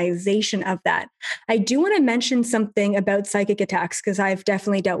personalization of that. I do want to mention something about psychic attacks because I've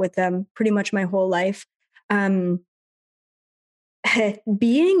definitely dealt with them pretty much my whole life. Being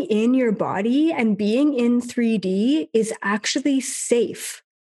in your body and being in 3D is actually safe.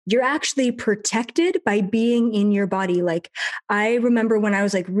 You're actually protected by being in your body. Like, I remember when I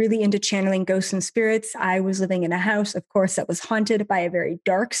was like really into channeling ghosts and spirits, I was living in a house, of course, that was haunted by a very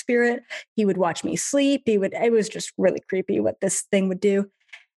dark spirit. He would watch me sleep. It was just really creepy what this thing would do.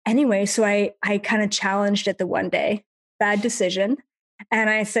 Anyway, so I kind of challenged it the one day, bad decision. And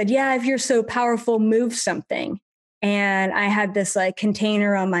I said, yeah, if you're so powerful, move something. And I had this like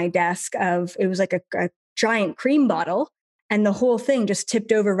container on my desk it was like a giant cream bottle. And the whole thing just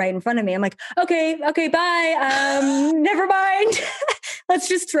tipped over right in front of me. I'm like, okay, bye. Never mind. Let's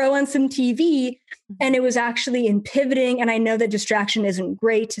just throw on some TV. And it was actually in pivoting. And I know that distraction isn't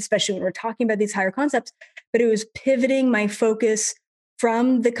great, especially when we're talking about these higher concepts, but it was pivoting my focus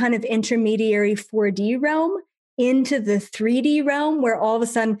from the kind of intermediary 4D realm into the 3D realm, where all of a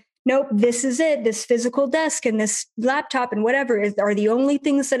sudden, nope, this is it. This physical desk and this laptop and whatever are the only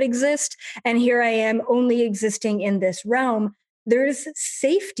things that exist. And here I am only existing in this realm. There's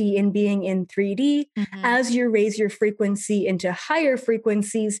safety in being in 3D. As you raise your frequency into higher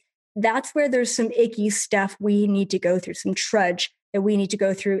frequencies. That's where there's some icky stuff we need to go through, some trudge that we need to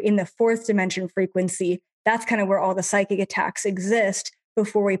go through in the 4th dimension frequency. That's kind of where all the psychic attacks exist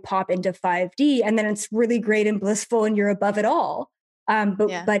before we pop into 5D. And then it's really great and blissful and you're above it all.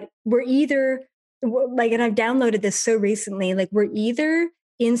 But we're either like, and I've downloaded this so recently, like we're either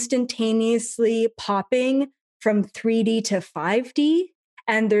instantaneously popping from 3D to 5D,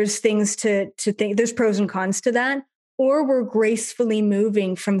 and there's things to think, there's pros and cons to that, or we're gracefully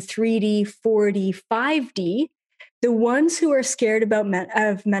moving from 3D, 4D, 5D. The ones who are scared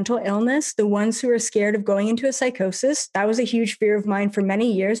of mental illness, the ones who are scared of going into a psychosis, that was a huge fear of mine for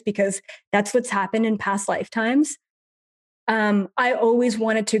many years because that's what's happened in past lifetimes. I always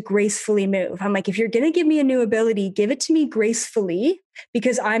wanted to gracefully move. I'm like, if you're going to give me a new ability, give it to me gracefully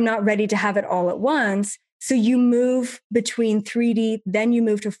because I'm not ready to have it all at once. So you move between 3D, then you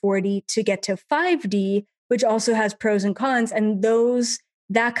move to 4D to get to 5D, which also has pros and cons. And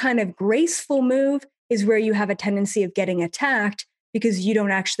that kind of graceful move is where you have a tendency of getting attacked because you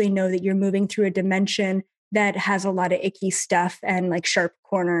don't actually know that you're moving through a dimension that has a lot of icky stuff and like sharp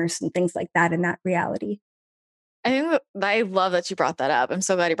corners and things like that in that reality. I love that you brought that up. I'm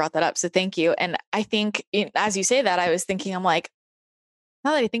so glad you brought that up. So thank you. And I think as you say that, I was thinking, I'm like,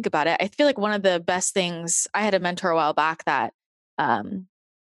 now that I think about it, I feel like one of the best things, I had a mentor a while back that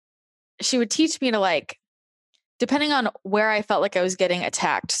she would teach me to like, depending on where I felt like I was getting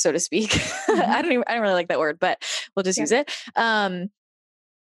attacked, so to speak. I don't really like that word, but we'll just use it.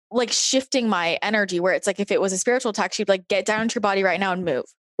 Like shifting my energy where it's like, if it was a spiritual attack, she'd like, get down into your body right now and move.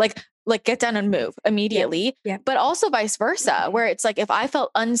 Like get down and move immediately, but also vice versa, where it's like, if I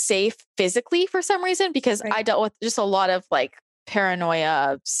felt unsafe physically for some reason, because I dealt with just a lot of like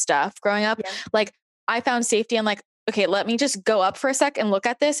paranoia stuff growing up, like I found safety and like, okay, let me just go up for a sec and look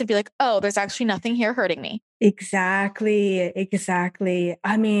at this and be like, oh, there's actually nothing here hurting me. Exactly.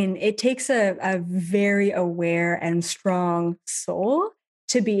 I mean, it takes a very aware and strong soul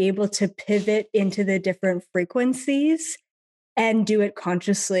to be able to pivot into the different frequencies and do it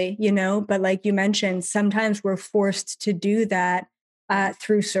consciously, but like you mentioned, sometimes we're forced to do that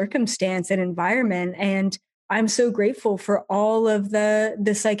through circumstance and environment. And I'm so grateful for all of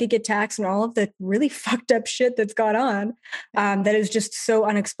the psychic attacks and all of the really fucked up shit that's gone on that is just so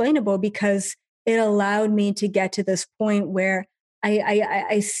unexplainable, because it allowed me to get to this point where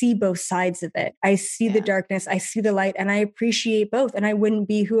I see both sides of it. I see the darkness, I see the light, and I appreciate both. And I wouldn't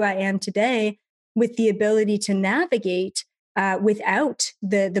be who I am today with the ability to navigate without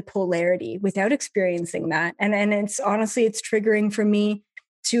the polarity, without experiencing that. And it's honestly, it's triggering for me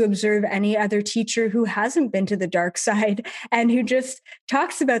to observe any other teacher who hasn't been to the dark side and who just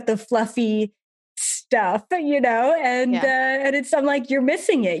talks about the fluffy stuff, and I'm like, you're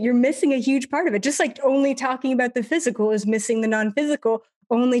missing it. You're missing a huge part of it. Just like only talking about the physical is missing the non-physical.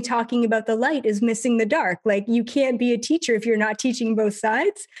 Only talking about the light is missing the dark. Like you can't be a teacher if you're not teaching both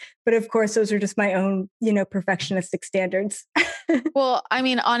sides. But of course, those are just my own, perfectionistic standards. Well, I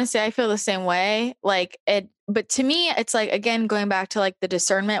mean, honestly, I feel the same way. But to me, it's like, again, going back to like the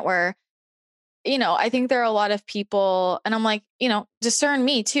discernment where, I think there are a lot of people and I'm like, discern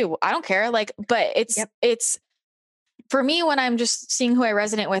me too. I don't care. Like, but it's for me, when I'm just seeing who I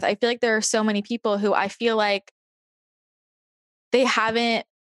resonate with, I feel like there are so many people who I feel like they haven't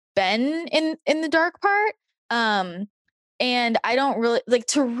been in the dark part. And I don't really like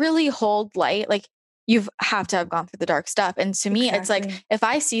to really hold light. Like you have to have gone through the dark stuff. And to me, it's like, if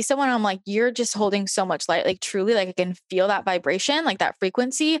I see someone, I'm like, you're just holding so much light, like truly, like I can feel that vibration, like that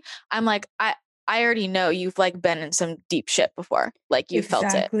frequency. I'm like, I already know you've like been in some deep shit before. Like you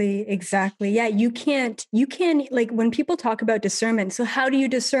felt it. Exactly. Yeah. You can't like when people talk about discernment. So how do you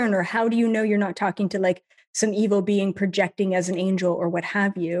discern, or how do you know you're not talking to like some evil being projecting as an angel or what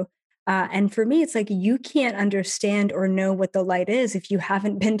have you? And for me, it's like, you can't understand or know what the light is if you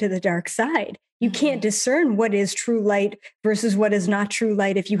haven't been to the dark side. You can't discern what is true light versus what is not true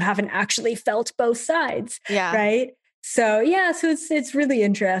light if you haven't actually felt both sides. Yeah. Right. So it's really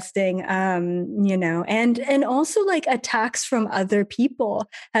interesting, and also like attacks from other people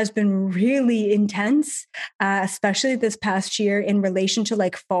has been really intense, especially this past year in relation to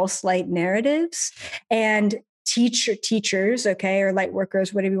like false light narratives and teachers, okay, or light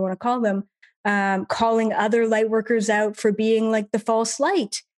workers, whatever you want to call them, calling other light workers out for being like the false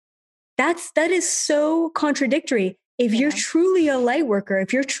light. That is so contradictory. If you're truly a light worker,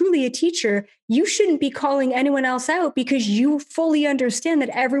 if you're truly a teacher, you shouldn't be calling anyone else out because you fully understand that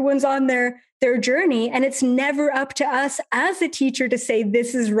everyone's on their journey, and it's never up to us as a teacher to say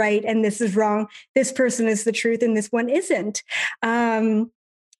this is right and this is wrong. This person is the truth and this one isn't.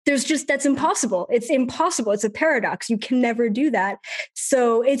 That's impossible. It's impossible. It's a paradox. You can never do that.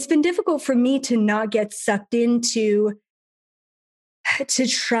 So it's been difficult for me to not get sucked into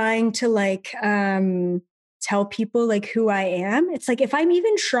trying to like tell people like who I am. It's like, if I'm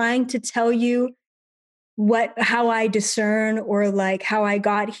even trying to tell you how I discern or like how I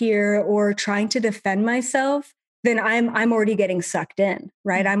got here or trying to defend myself, then I'm already getting sucked in,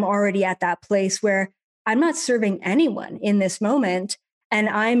 right? I'm already at that place where I'm not serving anyone in this moment. And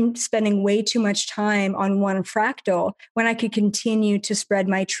I'm spending way too much time on one fractal when I could continue to spread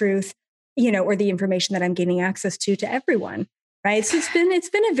my truth, or the information that I'm gaining access to everyone. Right. So it's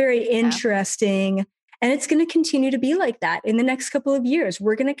been a very interesting, and it's going to continue to be like that in the next couple of years.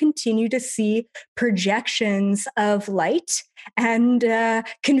 We're going to continue to see projections of light and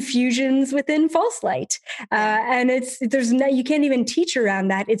confusions within false light. And you can't even teach around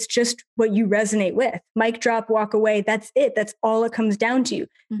that. It's just what you resonate with. Mic drop, walk away. That's it. That's all it comes down to.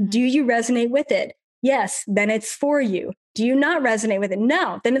 Mm-hmm. Do you resonate with it? Yes. Then it's for you. Do you not resonate with it?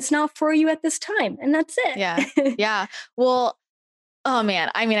 No, then it's not for you at this time. And that's it. Yeah. Yeah. Well, oh man.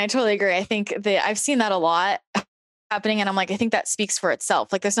 I mean, I totally agree. I think that I've seen that a lot happening. And I'm like, I think that speaks for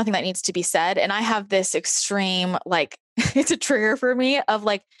itself. Like there's nothing that needs to be said. And I have this extreme, like, it's a trigger for me of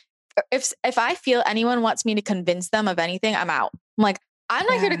like, if I feel anyone wants me to convince them of anything, I'm out. I'm like, I'm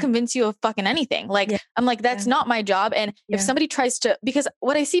not here to convince you of fucking anything. Like, I'm like, that's not my job. And if somebody tries to, because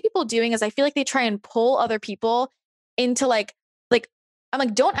what I see people doing is I feel like they try and pull other people into like, I'm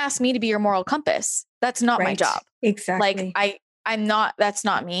like, don't ask me to be your moral compass. That's not my job. Exactly. Like I'm not, that's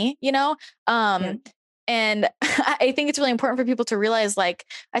not me, And I think it's really important for people to realize, like,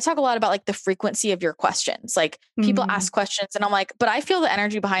 I talk a lot about like the frequency of your questions. Like people ask questions and I'm like, but I feel the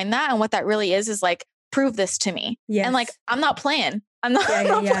energy behind that. And what that really is like, prove this to me. Yes. And like, I'm not playing. I'm not, playing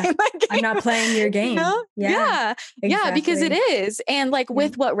my game. I'm not playing your game. Yeah. Because it is. And like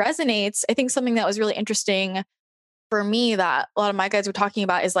with what resonates, I think something that was really interesting for me that a lot of my guys were talking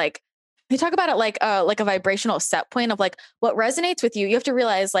about is like, they talk about it like a vibrational set point of like what resonates with you. You have to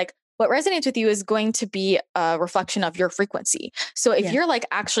realize like what resonates with you is going to be a reflection of your frequency. So if you're like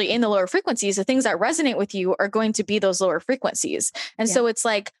actually in the lower frequencies, the things that resonate with you are going to be those lower frequencies. And so it's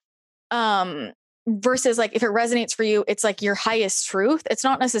like, versus like, if it resonates for you, it's like your highest truth. It's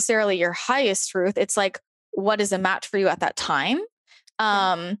not necessarily your highest truth. It's like, what is a match for you at that time?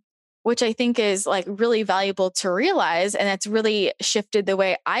 Which I think is like really valuable to realize. And it's really shifted the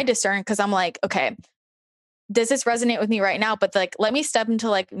way I discern. Cause I'm like, okay, does this resonate with me right now? But like, let me step into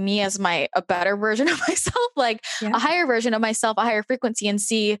like me as a better version of myself, like a higher version of myself, a higher frequency, and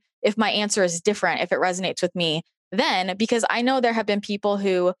see if my answer is different, if it resonates with me then, because I know there have been people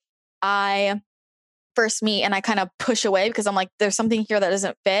who I first meet and I kind of push away because I'm like, there's something here that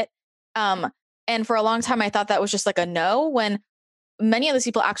doesn't fit. And for a long time, I thought that was just like a no, when many of those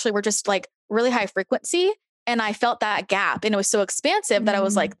people actually were just like really high frequency. And I felt that gap, and it was so expansive that I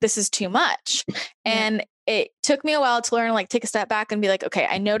was like, this is too much. And it took me a while to learn, like, take a step back and be like, okay,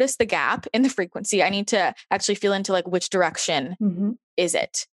 I noticed the gap in the frequency. I need to actually feel into like, which direction is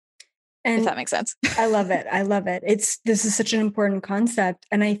it? And if that makes sense. I love it. I love it. This is such an important concept.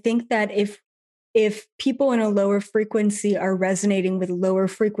 And I think that if people in a lower frequency are resonating with lower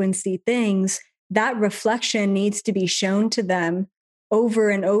frequency things, that reflection needs to be shown to them over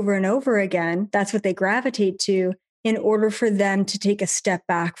and over and over again. That's what they gravitate to, in order for them to take a step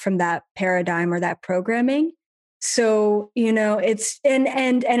back from that paradigm or that programming. So, it's, and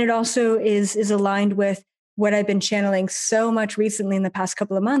it also is aligned with what I've been channeling so much recently in the past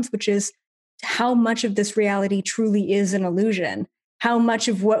couple of months, which is how much of this reality truly is an illusion. How much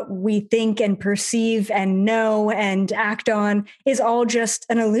of what we think and perceive and know and act on is all just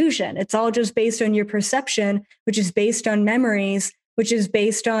an illusion. It's all just based on your perception, which is based on memories, which is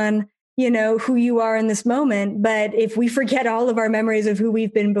based on, who you are in this moment. But if we forget all of our memories of who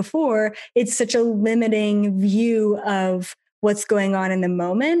we've been before, it's such a limiting view of what's going on in the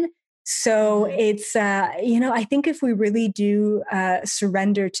moment. So it's, I think if we really do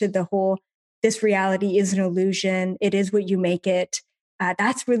surrender to the whole, this reality is an illusion, it is what you make it,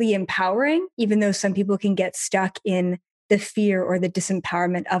 that's really empowering, even though some people can get stuck in the fear or the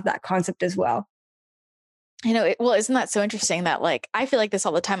disempowerment of that concept as well. Well, isn't that so interesting that, like, I feel like this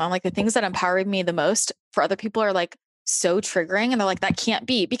all the time. I'm like, the things that empower me the most for other people are like so triggering, and they're like, that can't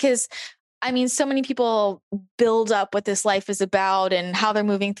be, because I mean, so many people build up what this life is about and how they're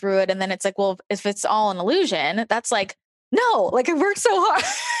moving through it. And then it's like, well, if it's all an illusion, that's like, no, like, I worked so hard.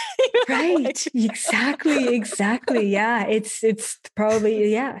 Right. Like, exactly. Yeah. It's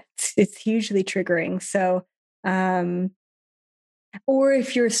probably, it's hugely triggering. So, or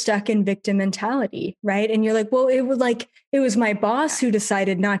if you're stuck in victim mentality, right? And you're like, well, it was my boss who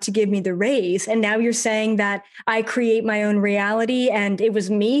decided not to give me the raise. And now you're saying that I create my own reality and it was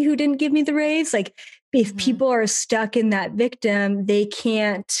me who didn't give me the raise. Like, if people are stuck in that victim, they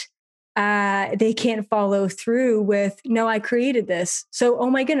can't follow through with, no, I created this. So, oh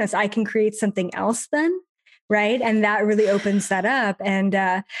my goodness, I can create something else then. Right. And that really opens that up. And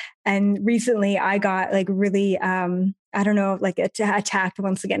recently I got like really, I don't know, like attacked,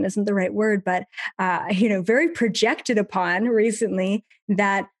 once again, isn't the right word, but, very projected upon recently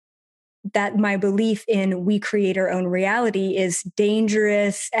that my belief in we create our own reality is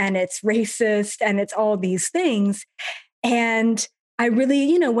dangerous and it's racist and it's all these things. And I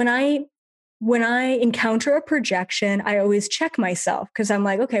really, when I encounter a projection, I always check myself, because I'm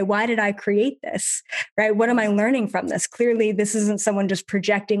like, okay, why did I create this? Right? What am I learning from this? Clearly, this isn't someone just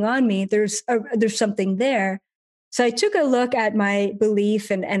projecting on me. There's something there. So I took a look at my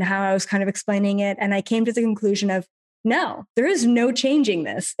belief and how I was kind of explaining it. And I came to the conclusion of, no, there is no changing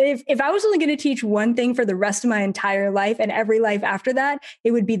this. If I was only going to teach one thing for the rest of my entire life and every life after that,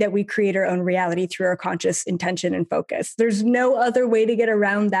 it would be that we create our own reality through our conscious intention and focus. There's no other way to get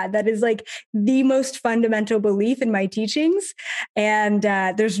around that. That is like the most fundamental belief in my teachings. And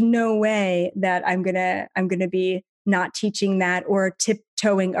there's no way that I'm gonna be not teaching that or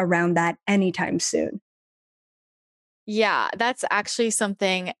tiptoeing around that anytime soon. Yeah, that's actually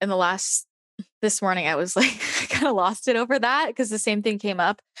something this morning, I was like, I kind of lost it over that, because the same thing came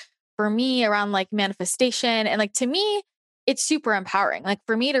up for me around like manifestation. And like, to me, it's super empowering. Like,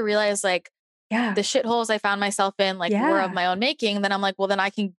 for me to realize like, the shitholes I found myself in, like, were of my own making. Then I'm like, well, then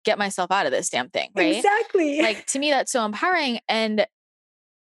I can get myself out of this damn thing. Right. Exactly. Like, to me, that's so empowering. And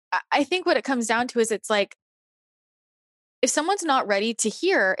I think what it comes down to is, it's like, if someone's not ready to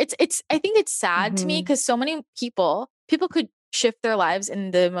hear, I think it's sad to me, because so many people could shift their lives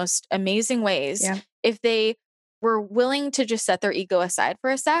in the most amazing ways if they were willing to just set their ego aside for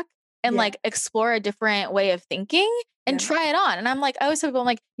a sec and like explore a different way of thinking and try it on. And I'm like, I always tell people, I'm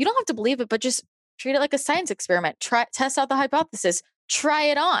like, you don't have to believe it, but just treat it like a science experiment. Test out the hypothesis, try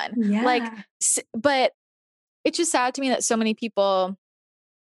it on. Like, but it's just sad to me that so many people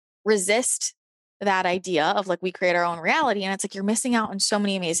resist that idea of like, we create our own reality. And it's like, you're missing out on so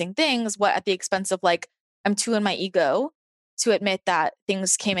many amazing things. What, at the expense of like, I'm too in my ego to admit that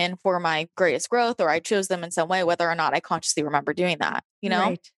things came in for my greatest growth, or I chose them in some way, whether or not I consciously remember doing that.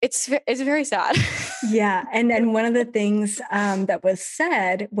 It's very sad. Yeah. And one of the things that was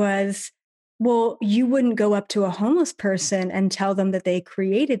said was, well, you wouldn't go up to a homeless person and tell them that they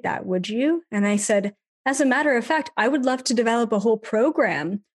created that, would you? And I said, as a matter of fact, I would love to develop a whole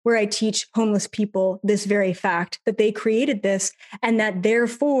program where I teach homeless people this very fact, that they created this, and that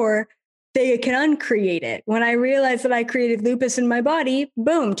therefore they can uncreate it. When I realized that I created lupus in my body,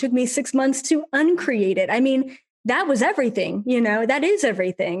 boom, took me 6 months to uncreate it. I mean, that was everything, that is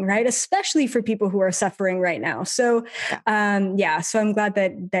everything, right? Especially for people who are suffering right now. So, so I'm glad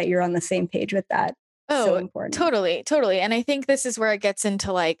that you're on the same page with that. So Oh, important. totally, totally. And I think this is where it gets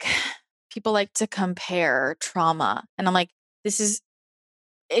into like, people like to compare trauma. And I'm like,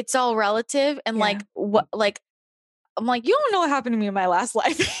 it's all relative. And like, what, like, I'm like, you don't know what happened to me in my last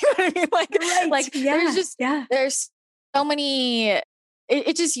life. You know what I mean? Like, there's so many,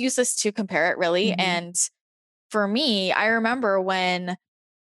 it's just useless to compare it really. Mm-hmm. And for me, I remember when,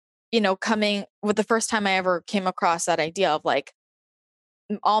 coming with the first time I ever came across that idea of like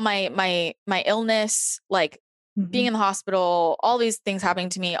all my illness, like being in the hospital, all these things happening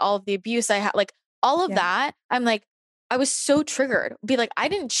to me, all of the abuse I had, like all of that, I'm like, I was so triggered. Be like, I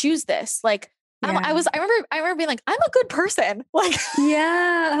didn't choose this. Like, I remember being like, I'm a good person. Like,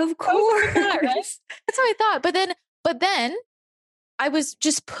 yeah, of course. Right? That's how I thought. But then I was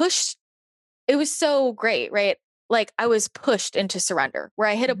just pushed. It was so great, right? Like I was pushed into surrender where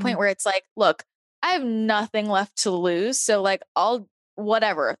I hit a point where it's like, look, I have nothing left to lose. So like, I'll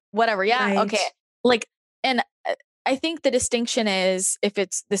whatever. Yeah. Right. Okay. Like, and I think the distinction is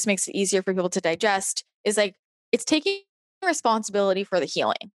this makes it easier for people to digest is like, it's taking responsibility for the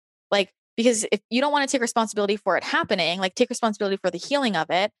healing. Like, because if you don't want to take responsibility for it happening, like take responsibility for the healing of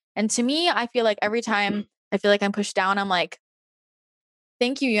it. And to me, I feel like every time I feel like I'm pushed down, I'm like,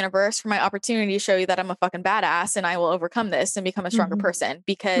 thank you, universe, for my opportunity to show you that I'm a fucking badass and I will overcome this and become a stronger person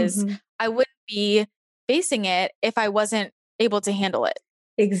because I wouldn't be facing it if I wasn't able to handle it.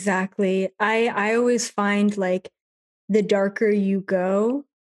 Exactly. I always find like the darker you go,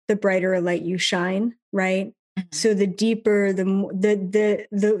 the brighter a light you shine, right? So the deeper,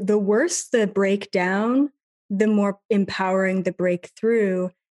 the worse the breakdown, the more empowering the breakthrough.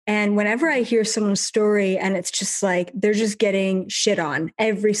 And whenever I hear someone's story and it's just like they're just getting shit on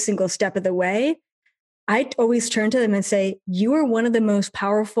every single step of the way, I always turn to them and say, you are one of the most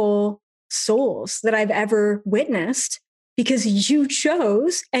powerful souls that I've ever witnessed because you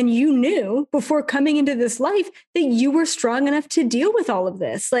chose and you knew before coming into this life that you were strong enough to deal with all of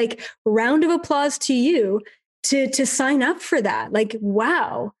this. Like, round of applause to you to sign up for that. Like,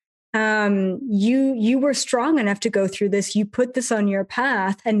 wow. You were strong enough to go through this. You put this on your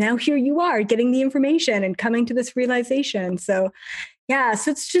path, and now here you are getting the information and coming to this realization. So yeah,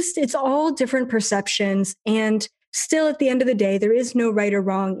 so it's all different perceptions. And still at the end of the day, there is no right or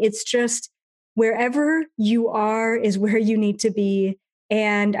wrong. It's just wherever you are is where you need to be.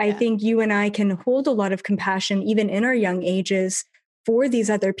 And I think you and I can hold a lot of compassion, even in our young ages, for these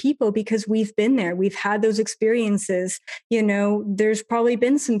other people because we've been there. We've had those experiences. There's probably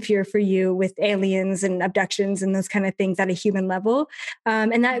been some fear for you with aliens and abductions and those kind of things at a human level.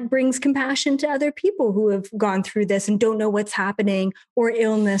 And that brings compassion to other people who have gone through this and don't know what's happening, or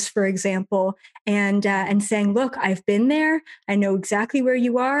illness, for example, and saying, look, I've been there. I know exactly where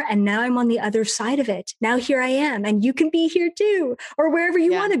you are. And now I'm on the other side of it. Now here I am, and you can be here too, or wherever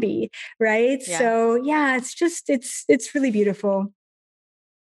you want to be. Right. Yeah. So yeah, it's really beautiful.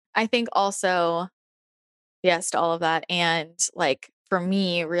 I think also, yes, to all of that. And like, for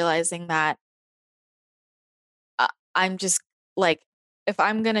me, realizing that I'm just like, if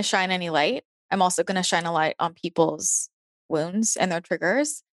I'm going to shine any light, I'm also going to shine a light on people's wounds and their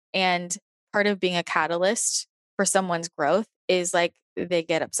triggers. And part of being a catalyst for someone's growth is like, they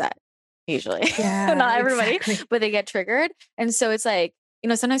get upset usually. Yeah, not everybody, but they get triggered. And so it's like,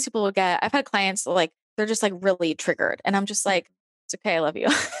 sometimes people will I've had clients like, they're just like really triggered. And I'm just like, it's okay. I love you.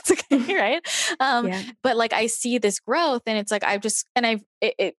 It's okay. Right. But like, I see this growth and it's like,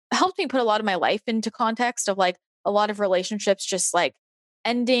 it helped me put a lot of my life into context of like a lot of relationships, just like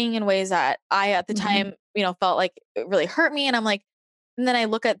ending in ways that I, at the time, felt like it really hurt me. And I'm like, and then I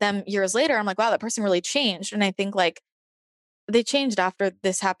look at them years later, I'm like, wow, that person really changed. And I think like they changed after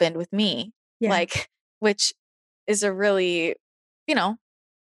this happened with me, like, which is a really,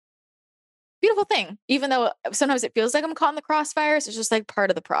 beautiful thing, even though sometimes it feels like I'm caught in the crossfires. It's just like part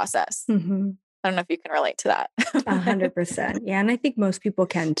of the process. I don't know if you can relate to that. 100%. Yeah. And I think most people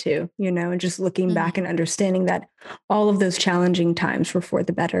can too, and just looking back and understanding that all of those challenging times were for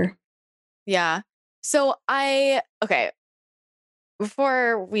the better. Yeah. So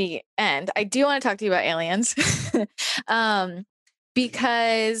before we end, I do want to talk to you about aliens.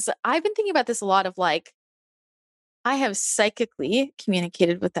 Because I've been thinking about this a lot of like, I have psychically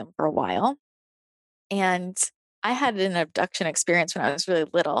communicated with them for a while. And I had an abduction experience when I was really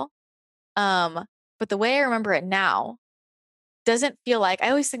little. But the way I remember it now doesn't feel like, I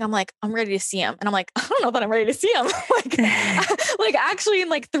always think I'm like, I'm ready to see him. And I'm like, I don't know that I'm ready to see him. like actually in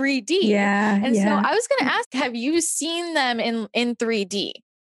like 3D. Yeah. And so Yeah. I was going to ask, have you seen them in 3D?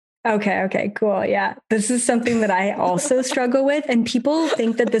 Okay, cool. Yeah. This is something that I also struggle with. And people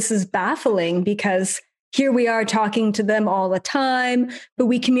think that this is baffling because here we are talking to them all the time, but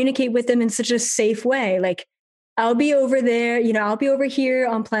we communicate with them in such a safe way. Like, I'll be over there, I'll be over here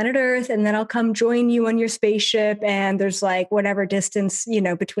on planet Earth, and then I'll come join you on your spaceship. And there's like whatever distance,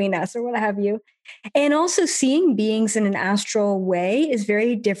 between us or what have you. And also seeing beings in an astral way is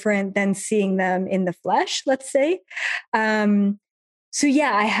very different than seeing them in the flesh, let's say. So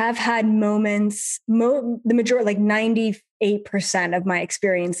yeah, I have had moments, the majority, like 98% of my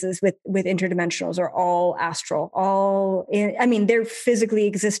experiences with interdimensionals are all astral, they're physically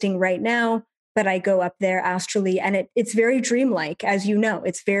existing right now, but I go up there astrally and it's very dreamlike, as you know.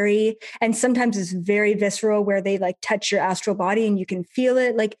 It's very, and sometimes it's very visceral where they like touch your astral body and you can feel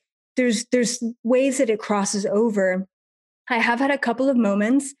it. Like there's ways that it crosses over. I have had a couple of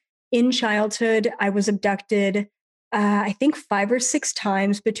moments in childhood. I was abducted I think 5 or 6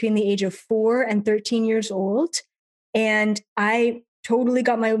 times between the age of 4 and 13 years old. And I totally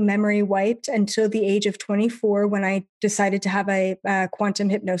got my memory wiped until the age of 24 when I decided to have a quantum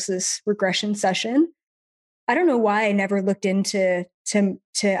hypnosis regression session. I don't know why I never looked into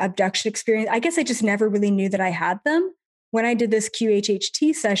abduction experience. I guess I just never really knew that I had them. When I did this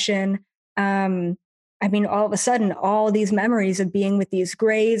QHHT session, all of a sudden, all these memories of being with these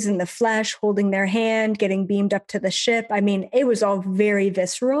grays in the flesh, holding their hand, getting beamed up to the ship. It was all very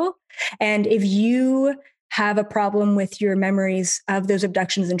visceral. And if you have a problem with your memories of those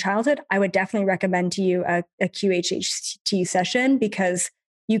abductions in childhood, I would definitely recommend to you a QHHT session because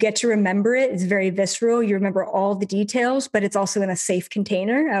you get to remember it. It's very visceral. You remember all the details, but it's also in a safe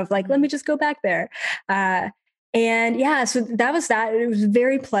container of like, let me just go back there. And yeah, so that was that. It was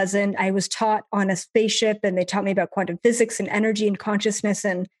very pleasant. I was taught on a spaceship and they taught me about quantum physics and energy and consciousness.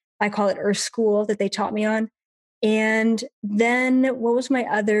 And I call it Earth School that they taught me on. And then what was my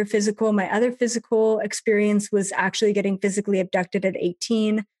other physical? My other physical experience was actually getting physically abducted at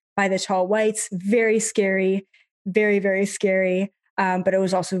 18 by the tall whites. Very scary, very, very scary. But it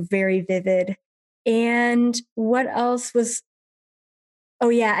was also very vivid. And what else was, oh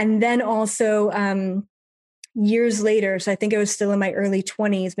yeah. And then also, years later, so I think I was still in my early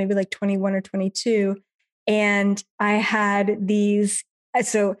 20s, maybe like 21 or 22. And I had these,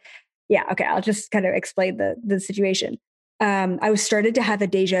 so yeah, okay, I'll just kind of explain the situation. I was started to have a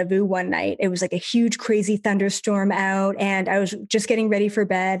deja vu one night. It was like a huge, crazy thunderstorm out, and I was just getting ready for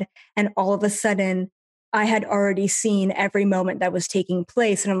bed. And all of a sudden, I had already seen every moment that was taking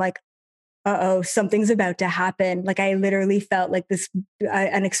place. And I'm like, uh-oh, something's about to happen. Like I literally felt like this,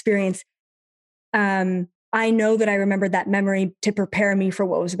 an experience. I know that I remembered that memory to prepare me for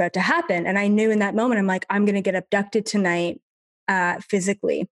what was about to happen. And I knew in that moment, I'm like, I'm going to get abducted tonight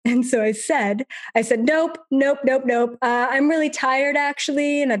physically. And so I said, nope. I'm really tired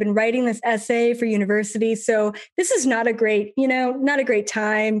actually. And I've been writing this essay for university. So this is not a great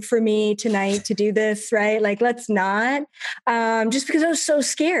time for me tonight to do this, right? Like, let's not, just because I was so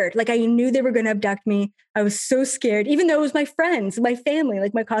scared. Like I knew they were going to abduct me. I was so scared, even though it was my friends, my family,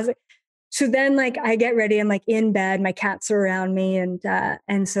 like my cousin. So then like I get ready, I'm like in bed, my cats are around me.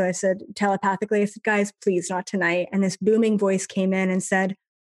 And so I said telepathically, I said, guys, please not tonight. And this booming voice came in and said,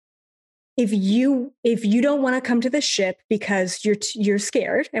 if you don't want to come to the ship because you're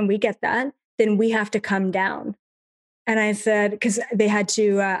scared and we get that, then we have to come down. And I said, because they had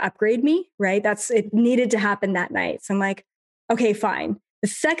to upgrade me, right? It needed to happen that night. So I'm like, okay, fine. The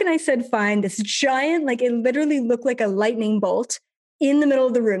second I said fine, this giant, like it literally looked like a lightning bolt in the middle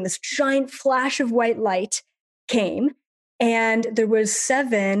of the room, this giant flash of white light came, and there was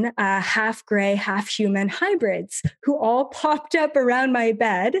 7 half gray, half human hybrids who all popped up around my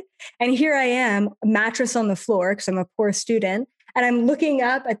bed. And here I am, a mattress on the floor because I'm a poor student, and I'm looking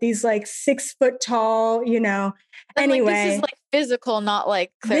up at these like 6 foot tall, Anyway, like, this is like physical, not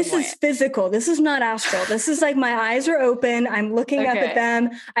like clairvoyant. This is physical. This is not astral. This is like my eyes are open. I'm looking up at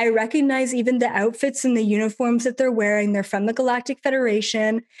them. I recognize even the outfits and the uniforms that they're wearing. They're from the Galactic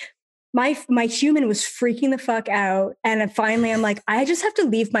Federation. My human was freaking the fuck out. And finally I'm like, I just have to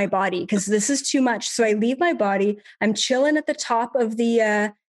leave my body because this is too much. So I leave my body. I'm chilling at the top of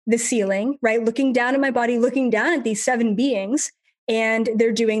the ceiling, right? Looking down at my body, looking down at these 7 beings. And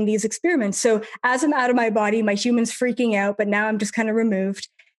they're doing these experiments. So as I'm out of my body, my human's freaking out, but now I'm just kind of removed.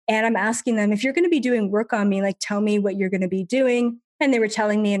 And I'm asking them, if you're going to be doing work on me, like tell me what you're going to be doing. And they were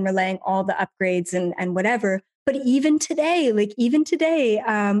telling me and relaying all the upgrades and whatever. But even today,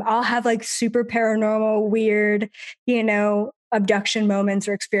 I'll have like super paranormal, weird, abduction moments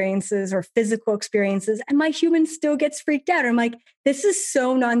or experiences or physical experiences, and my human still gets freaked out. I'm like, this is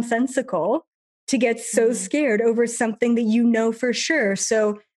so nonsensical to get so scared over something that you know for sure.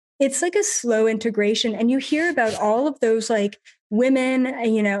 So it's like a slow integration. And you hear about all of those like women,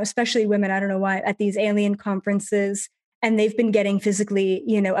 especially women, I don't know why, at these alien conferences, and they've been getting physically,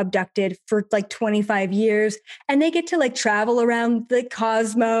 abducted for like 25 years, and they get to like travel around the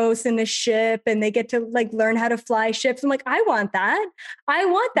cosmos in a ship, and they get to like learn how to fly ships. I'm like, I want that. I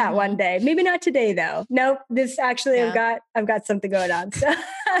want that one day. Maybe not today though. Nope. This actually, I've got something going on. So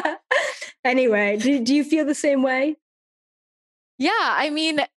anyway, do you feel the same way? Yeah. I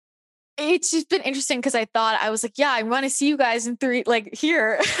mean, it's just been interesting because I was like, yeah, I want to see you guys in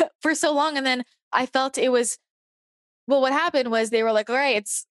here for so long. And then I felt it was, well, what happened was they were like, all right,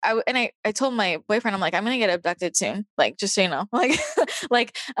 I told my boyfriend, I'm like, I'm going to get abducted soon. Like, just so you know, I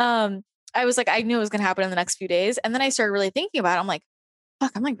was like, I knew it was going to happen in the next few days. And then I started really thinking about it. I'm like,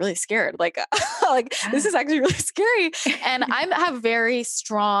 fuck, I'm like really scared. Like, this is actually really scary. And I have very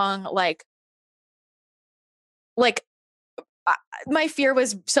strong, my fear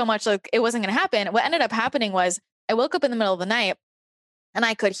was so much like it wasn't going to happen. What ended up happening was I woke up in the middle of the night and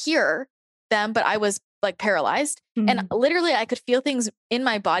I could hear them, but I was like paralyzed. And literally I could feel things in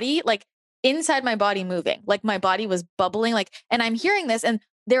my body, like inside my body moving, like my body was bubbling, and I'm hearing this and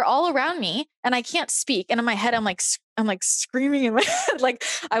they're all around me and I can't speak. And in my head, I'm like screaming in my head. Like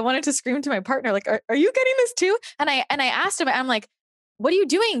I wanted to scream to my partner, like, are you getting this too? And I asked him, I'm like, what are you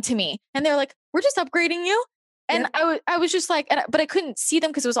doing to me? And they're like, we're just upgrading you. And I was just like, but I couldn't see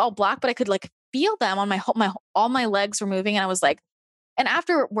them because it was all black, but I could like feel them on all my legs were moving. And I was like, and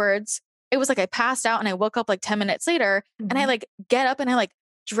afterwards it was like, I passed out and I woke up like 10 minutes later and I like get up and I like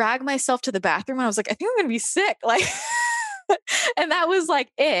drag myself to the bathroom. And I was like, I think I'm going to be sick. Like, and that was like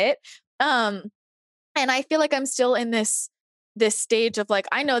it. And I feel like I'm still in this stage of like,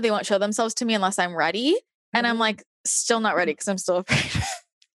 I know they won't show themselves to me unless I'm ready. And I'm like, still not ready because I'm still afraid.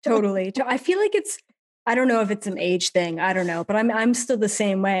 Totally. I feel like I don't know if it's an age thing. I don't know, but I'm still the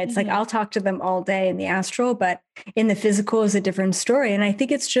same way. It's like, I'll talk to them all day in the astral, but in the physical is a different story. And I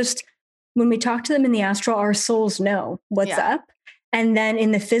think it's just when we talk to them in the astral, our souls know what's up. And then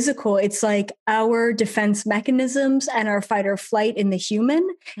in the physical, it's like our defense mechanisms and our fight or flight in the human,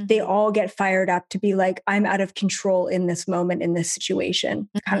 they all get fired up to be like, I'm out of control in this moment, in this situation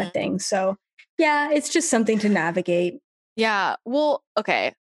kind of thing. So yeah, it's just something to navigate. Yeah. Well,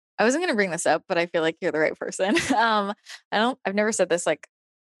 okay. I wasn't going to bring this up, but I feel like you're the right person. I've never said this like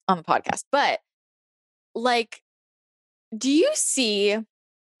on the podcast, but like, do you see,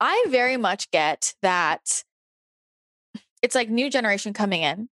 I very much get that it's like new generation coming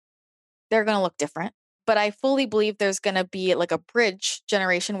in. They're going to look different, but I fully believe there's going to be like a bridge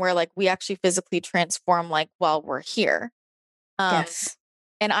generation where like we actually physically transform like while we're here. Yes.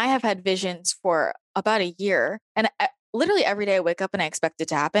 And I have had visions for about a year, and literally every day I wake up and I expect it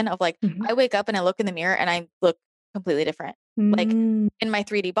to happen of like, I wake up and I look in the mirror and I look completely different, like in my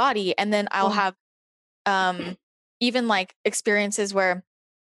 3D body. And then I'll have, even like experiences where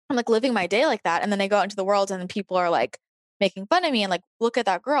I'm like living my day like that. And then I go out into the world and then people are like making fun of me and like, look at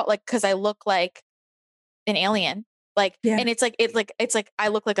that girl, like, cause I look like an alien. Like, and it's like, I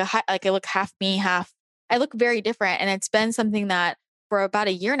look like I look half me, half, I look very different. And it's been something that for about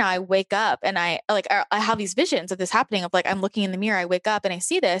a year now, I wake up and I have these visions of this happening of like, I'm looking in the mirror, I wake up and I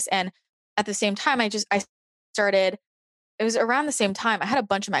see this. And at the same time, it was around the same time, I had a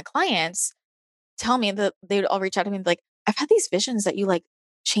bunch of my clients tell me that they would all reach out to me and be like, I've had these visions that you like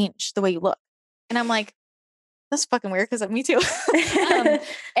change the way you look. And I'm like, that's fucking weird because me too. So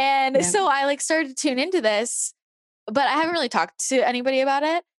I like started to tune into this, but I haven't really talked to anybody about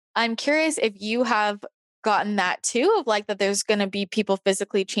it. I'm curious if you have gotten that too, of like that there's going to be people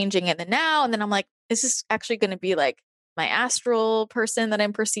physically changing in the now. And then I'm like, is this actually going to be like my astral person that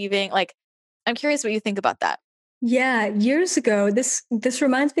I'm perceiving? Like, I'm curious what you think about that. Yeah, years ago, this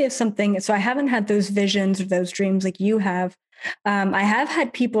reminds me of something. So I haven't had those visions or those dreams like you have. I have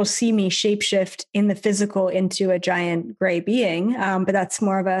had people see me shapeshift in the physical into a giant gray being, but that's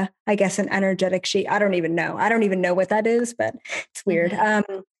more of I guess, an energetic shape. I don't even know. I don't even know what that is, but it's weird.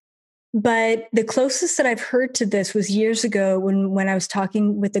 But the closest that I've heard to this was years ago when I was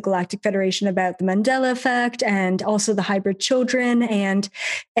talking with the Galactic Federation about the Mandela effect and also the hybrid children and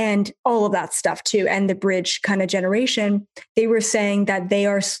all of that stuff too, and the bridge kind of generation. They were saying that they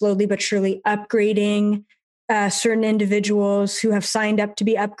are slowly but surely upgrading certain individuals who have signed up to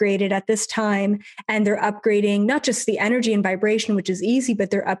be upgraded at this time. And they're upgrading not just the energy and vibration, which is easy, but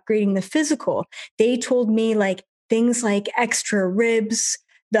they're upgrading the physical. They told me like things like extra ribs,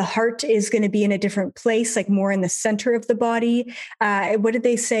 the heart is going to be in a different place, like more in the center of the body. What did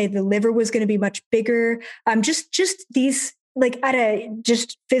they say? The liver was going to be much bigger. Just these, like at a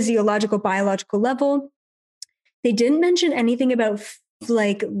just physiological, biological level. They didn't mention anything about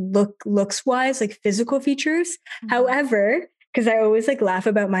like looks wise, like physical features. Mm-hmm. However, because I always like laugh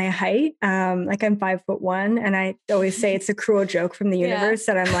about my height. Like I'm 5'1", and I always say it's a cruel joke from the universe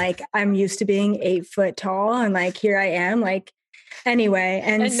that I'm like, I'm used to being 8 foot tall, and like here I am, like anyway,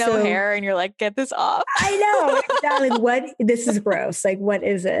 and no hair, and you're like, get this off. I know exactly what this is gross. Like, what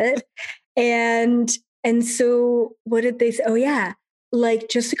is it? And so what did they say? Oh yeah, like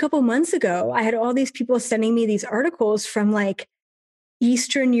just a couple months ago, I had all these people sending me these articles from like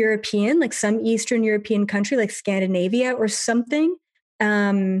Eastern European, like some Eastern European country, like Scandinavia or something.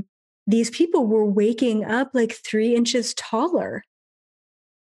 These people were waking up like 3 inches taller.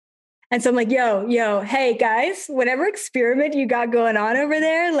 And so I'm like, yo, hey guys, whatever experiment you got going on over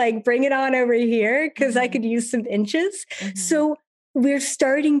there, like bring it on over here because I could use some inches. Mm-hmm. So we're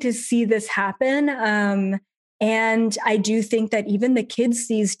starting to see this happen. And I do think that even the kids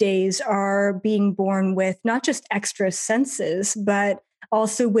these days are being born with not just extra senses, but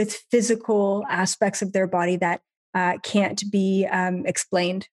also with physical aspects of their body that can't be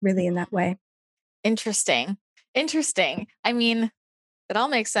explained really in that way. Interesting. I mean, it all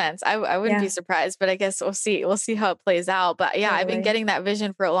makes sense. I wouldn't be surprised, but I guess we'll see. We'll see how it plays out. But yeah, totally. I've been getting that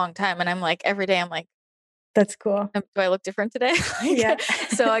vision for a long time, and I'm like every day I'm like, that's cool. Do I look different today? Yeah.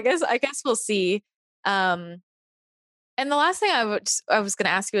 So I guess we'll see. And the last thing I was going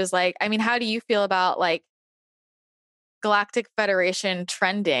to ask you is like, I mean, how do you feel about like Galactic Federation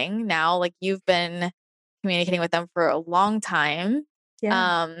trending now? Like you've been communicating with them for a long time.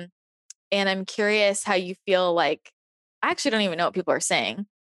 Yeah. And I'm curious how you feel like, I actually don't even know what people are saying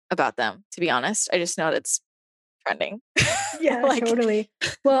about them, to be honest. I just know that it's trending. Yeah, like, totally.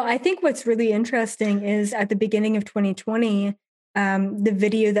 Well, I think what's really interesting is at the beginning of 2020, the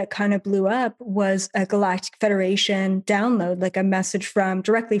video that kind of blew up was a Galactic Federation download, like a message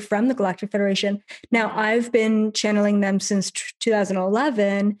directly from the Galactic Federation. Now, I've been channeling them since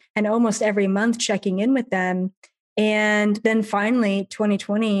 2011 and almost every month checking in with them. And then finally,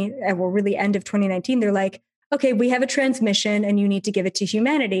 2020, well, really end of 2019, they're like, okay, we have a transmission and you need to give it to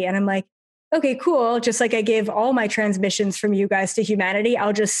humanity. And I'm like, okay, cool. Just like I gave all my transmissions from you guys to humanity,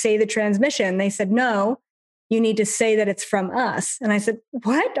 I'll just say the transmission. They said, no, you need to say that it's from us. And I said,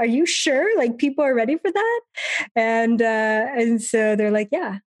 what? Are you sure? Like people are ready for that? And so they're like,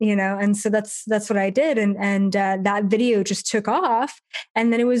 yeah, and so that's what I did. And that video just took off.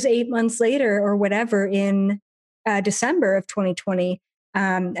 And then it was 8 months later or whatever in December of 2020.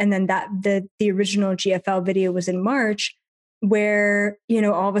 And then the original GFL video was in March, where,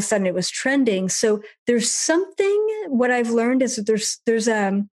 all of a sudden it was trending. So there's something, what I've learned is that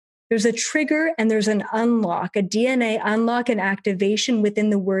there's a trigger and there's an unlock, a DNA unlock and activation within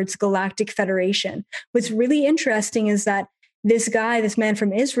the words Galactic Federation. What's really interesting is that this man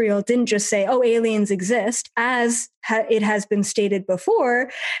from Israel didn't just say, oh, aliens exist, as it has been stated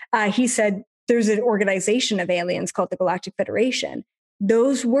before. He said, there's an organization of aliens called the Galactic Federation.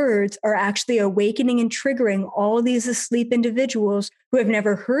 Those words are actually awakening and triggering all these asleep individuals who have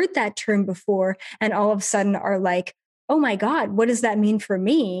never heard that term before. And all of a sudden are like, oh my God, what does that mean for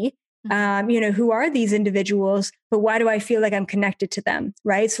me? Who are these individuals, but why do I feel like I'm connected to them?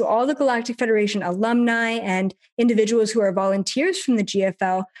 Right. So all the Galactic Federation alumni and individuals who are volunteers from the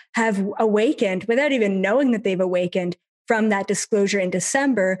GFL have awakened without even knowing that they've awakened from that disclosure in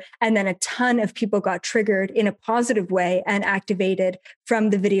December. And then a ton of people got triggered in a positive way and activated from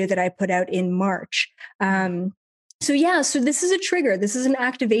the video that I put out in March. So this is a trigger. This is an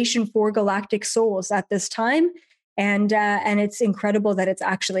activation for galactic souls at this time. And it's incredible that it's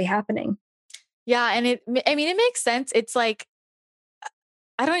actually happening. Yeah. And it makes sense. It's like,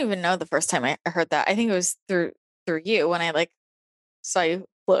 I don't even know the first time I heard that. I think it was through you when I like saw you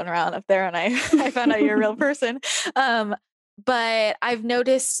floating around up there and I found out you're a real person. But I've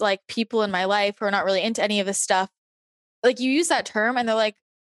noticed like people in my life who are not really into any of this stuff, like you use that term and they're like,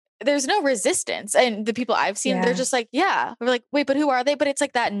 there's no resistance. And the people I've seen, they're just like, yeah, we're like, wait, but who are they? But it's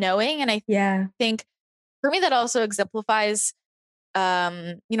like that knowing. And I think for me, that also exemplifies,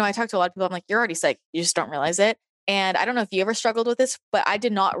 I talk to a lot of people. I'm like, you're already psychic. You just don't realize it. And I don't know if you ever struggled with this, but I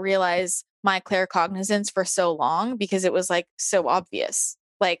did not realize my claircognizance for so long because it was like so obvious.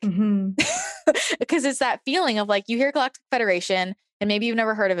 Like, because it's that feeling of like, you hear Galactic Federation and maybe you've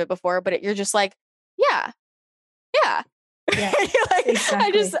never heard of it before, but you're just like, yeah. Like,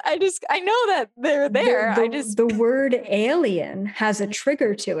 exactly. I know that they're there. The word alien has a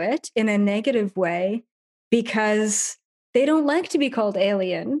trigger to it in a negative way because they don't like to be called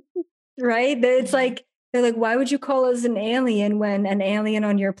alien, right? It's like, they're like, why would you call us an alien when an alien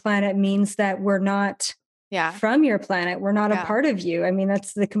on your planet means that we're not from your planet? We're not a part of you. I mean,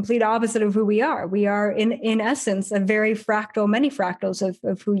 that's the complete opposite of who we are. We are in essence, a very fractal, many fractals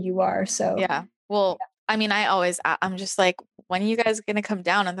of who you are. So, yeah. Well, I mean, I'm just like, when are you guys going to come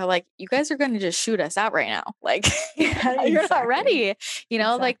down? And they're like, you guys are going to just shoot us out right now. Like, you're not ready,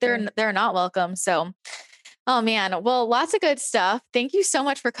 like they're not welcome. So, oh man. Well, lots of good stuff. Thank you so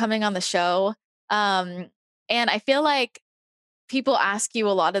much for coming on the show. And I feel like people ask you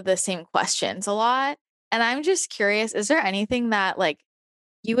a lot of the same questions a lot. And I'm just curious, is there anything that like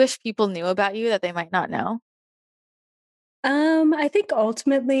you wish people knew about you that they might not know? I think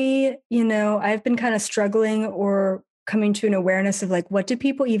ultimately, I've been kind of struggling or coming to an awareness of like, what do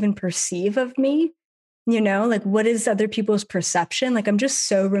people even perceive of me? Like what is other people's perception? Like I'm just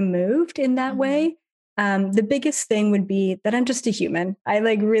so removed in that way. The biggest thing would be that I'm just a human. I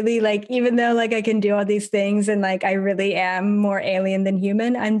like really like, even though like I can do all these things and like I really am more alien than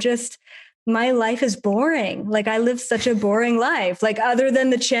human, my life is boring. Like I live such a boring life, like other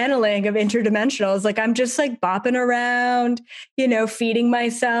than the channeling of interdimensionals, like I'm just like bopping around, feeding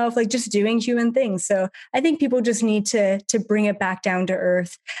myself, like just doing human things. So I think people just need to bring it back down to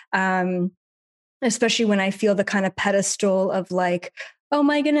earth. Especially when I feel the kind of pedestal of like, oh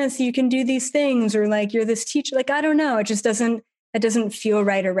my goodness, you can do these things, or like you're this teacher. Like, I don't know. It doesn't feel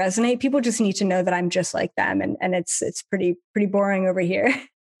right or resonate. People just need to know that I'm just like them. And it's pretty boring over here.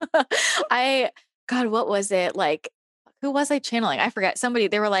 God, what was it? Like, who was I channeling? I forget. Somebody,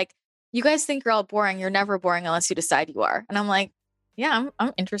 they were like, you guys think you're all boring. You're never boring unless you decide you are. And I'm like, yeah,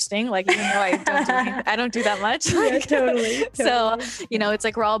 I'm interesting. Like, even though I don't do that much. Like, yeah, totally. So, it's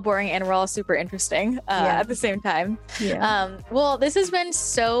like we're all boring and we're all super interesting at the same time. Yeah. Well, this has been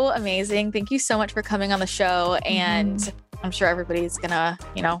so amazing. Thank you so much for coming on the show. And I'm sure everybody's gonna,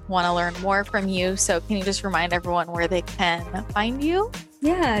 want to learn more from you. So can you just remind everyone where they can find you?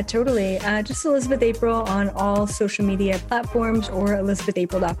 Yeah, totally. Just Elizabeth April on all social media platforms, or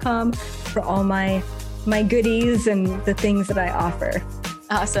ElizabethApril.com for all my goodies and the things that I offer.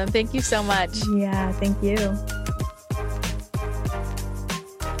 Awesome. Thank you so much. Yeah, thank you.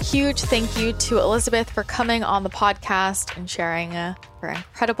 Huge thank you to Elizabeth for coming on the podcast and sharing her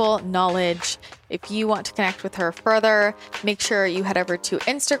incredible knowledge. If you want to connect with her further, make sure you head over to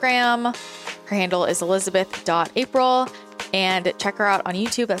Instagram. Her handle is elizabeth.april. And check her out on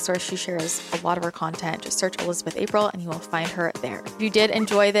YouTube. That's where she shares a lot of her content. Just search Elizabeth April and you will find her there. If you did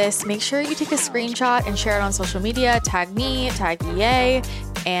enjoy this, make sure you take a screenshot and share it on social media. Tag me, tag EA,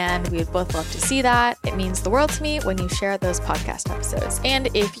 and we would both love to see that. It means the world to me when you share those podcast episodes. And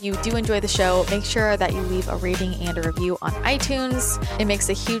if you do enjoy the show, make sure that you leave a rating and a review on iTunes. It makes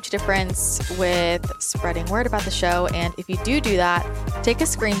a huge difference with spreading word about the show. And if you do that, take a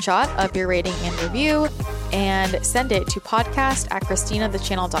screenshot of your rating and review and send it to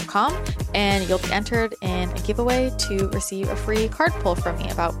podcast@christinathechannel.com, and you'll be entered in a giveaway to receive a free card pull from me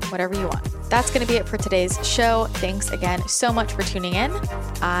about whatever you want. That's going to be it for today's show. Thanks again so much for tuning in.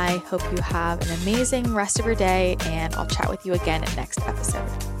 I hope you have an amazing rest of your day, and I'll chat with you again next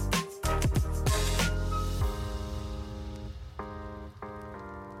episode.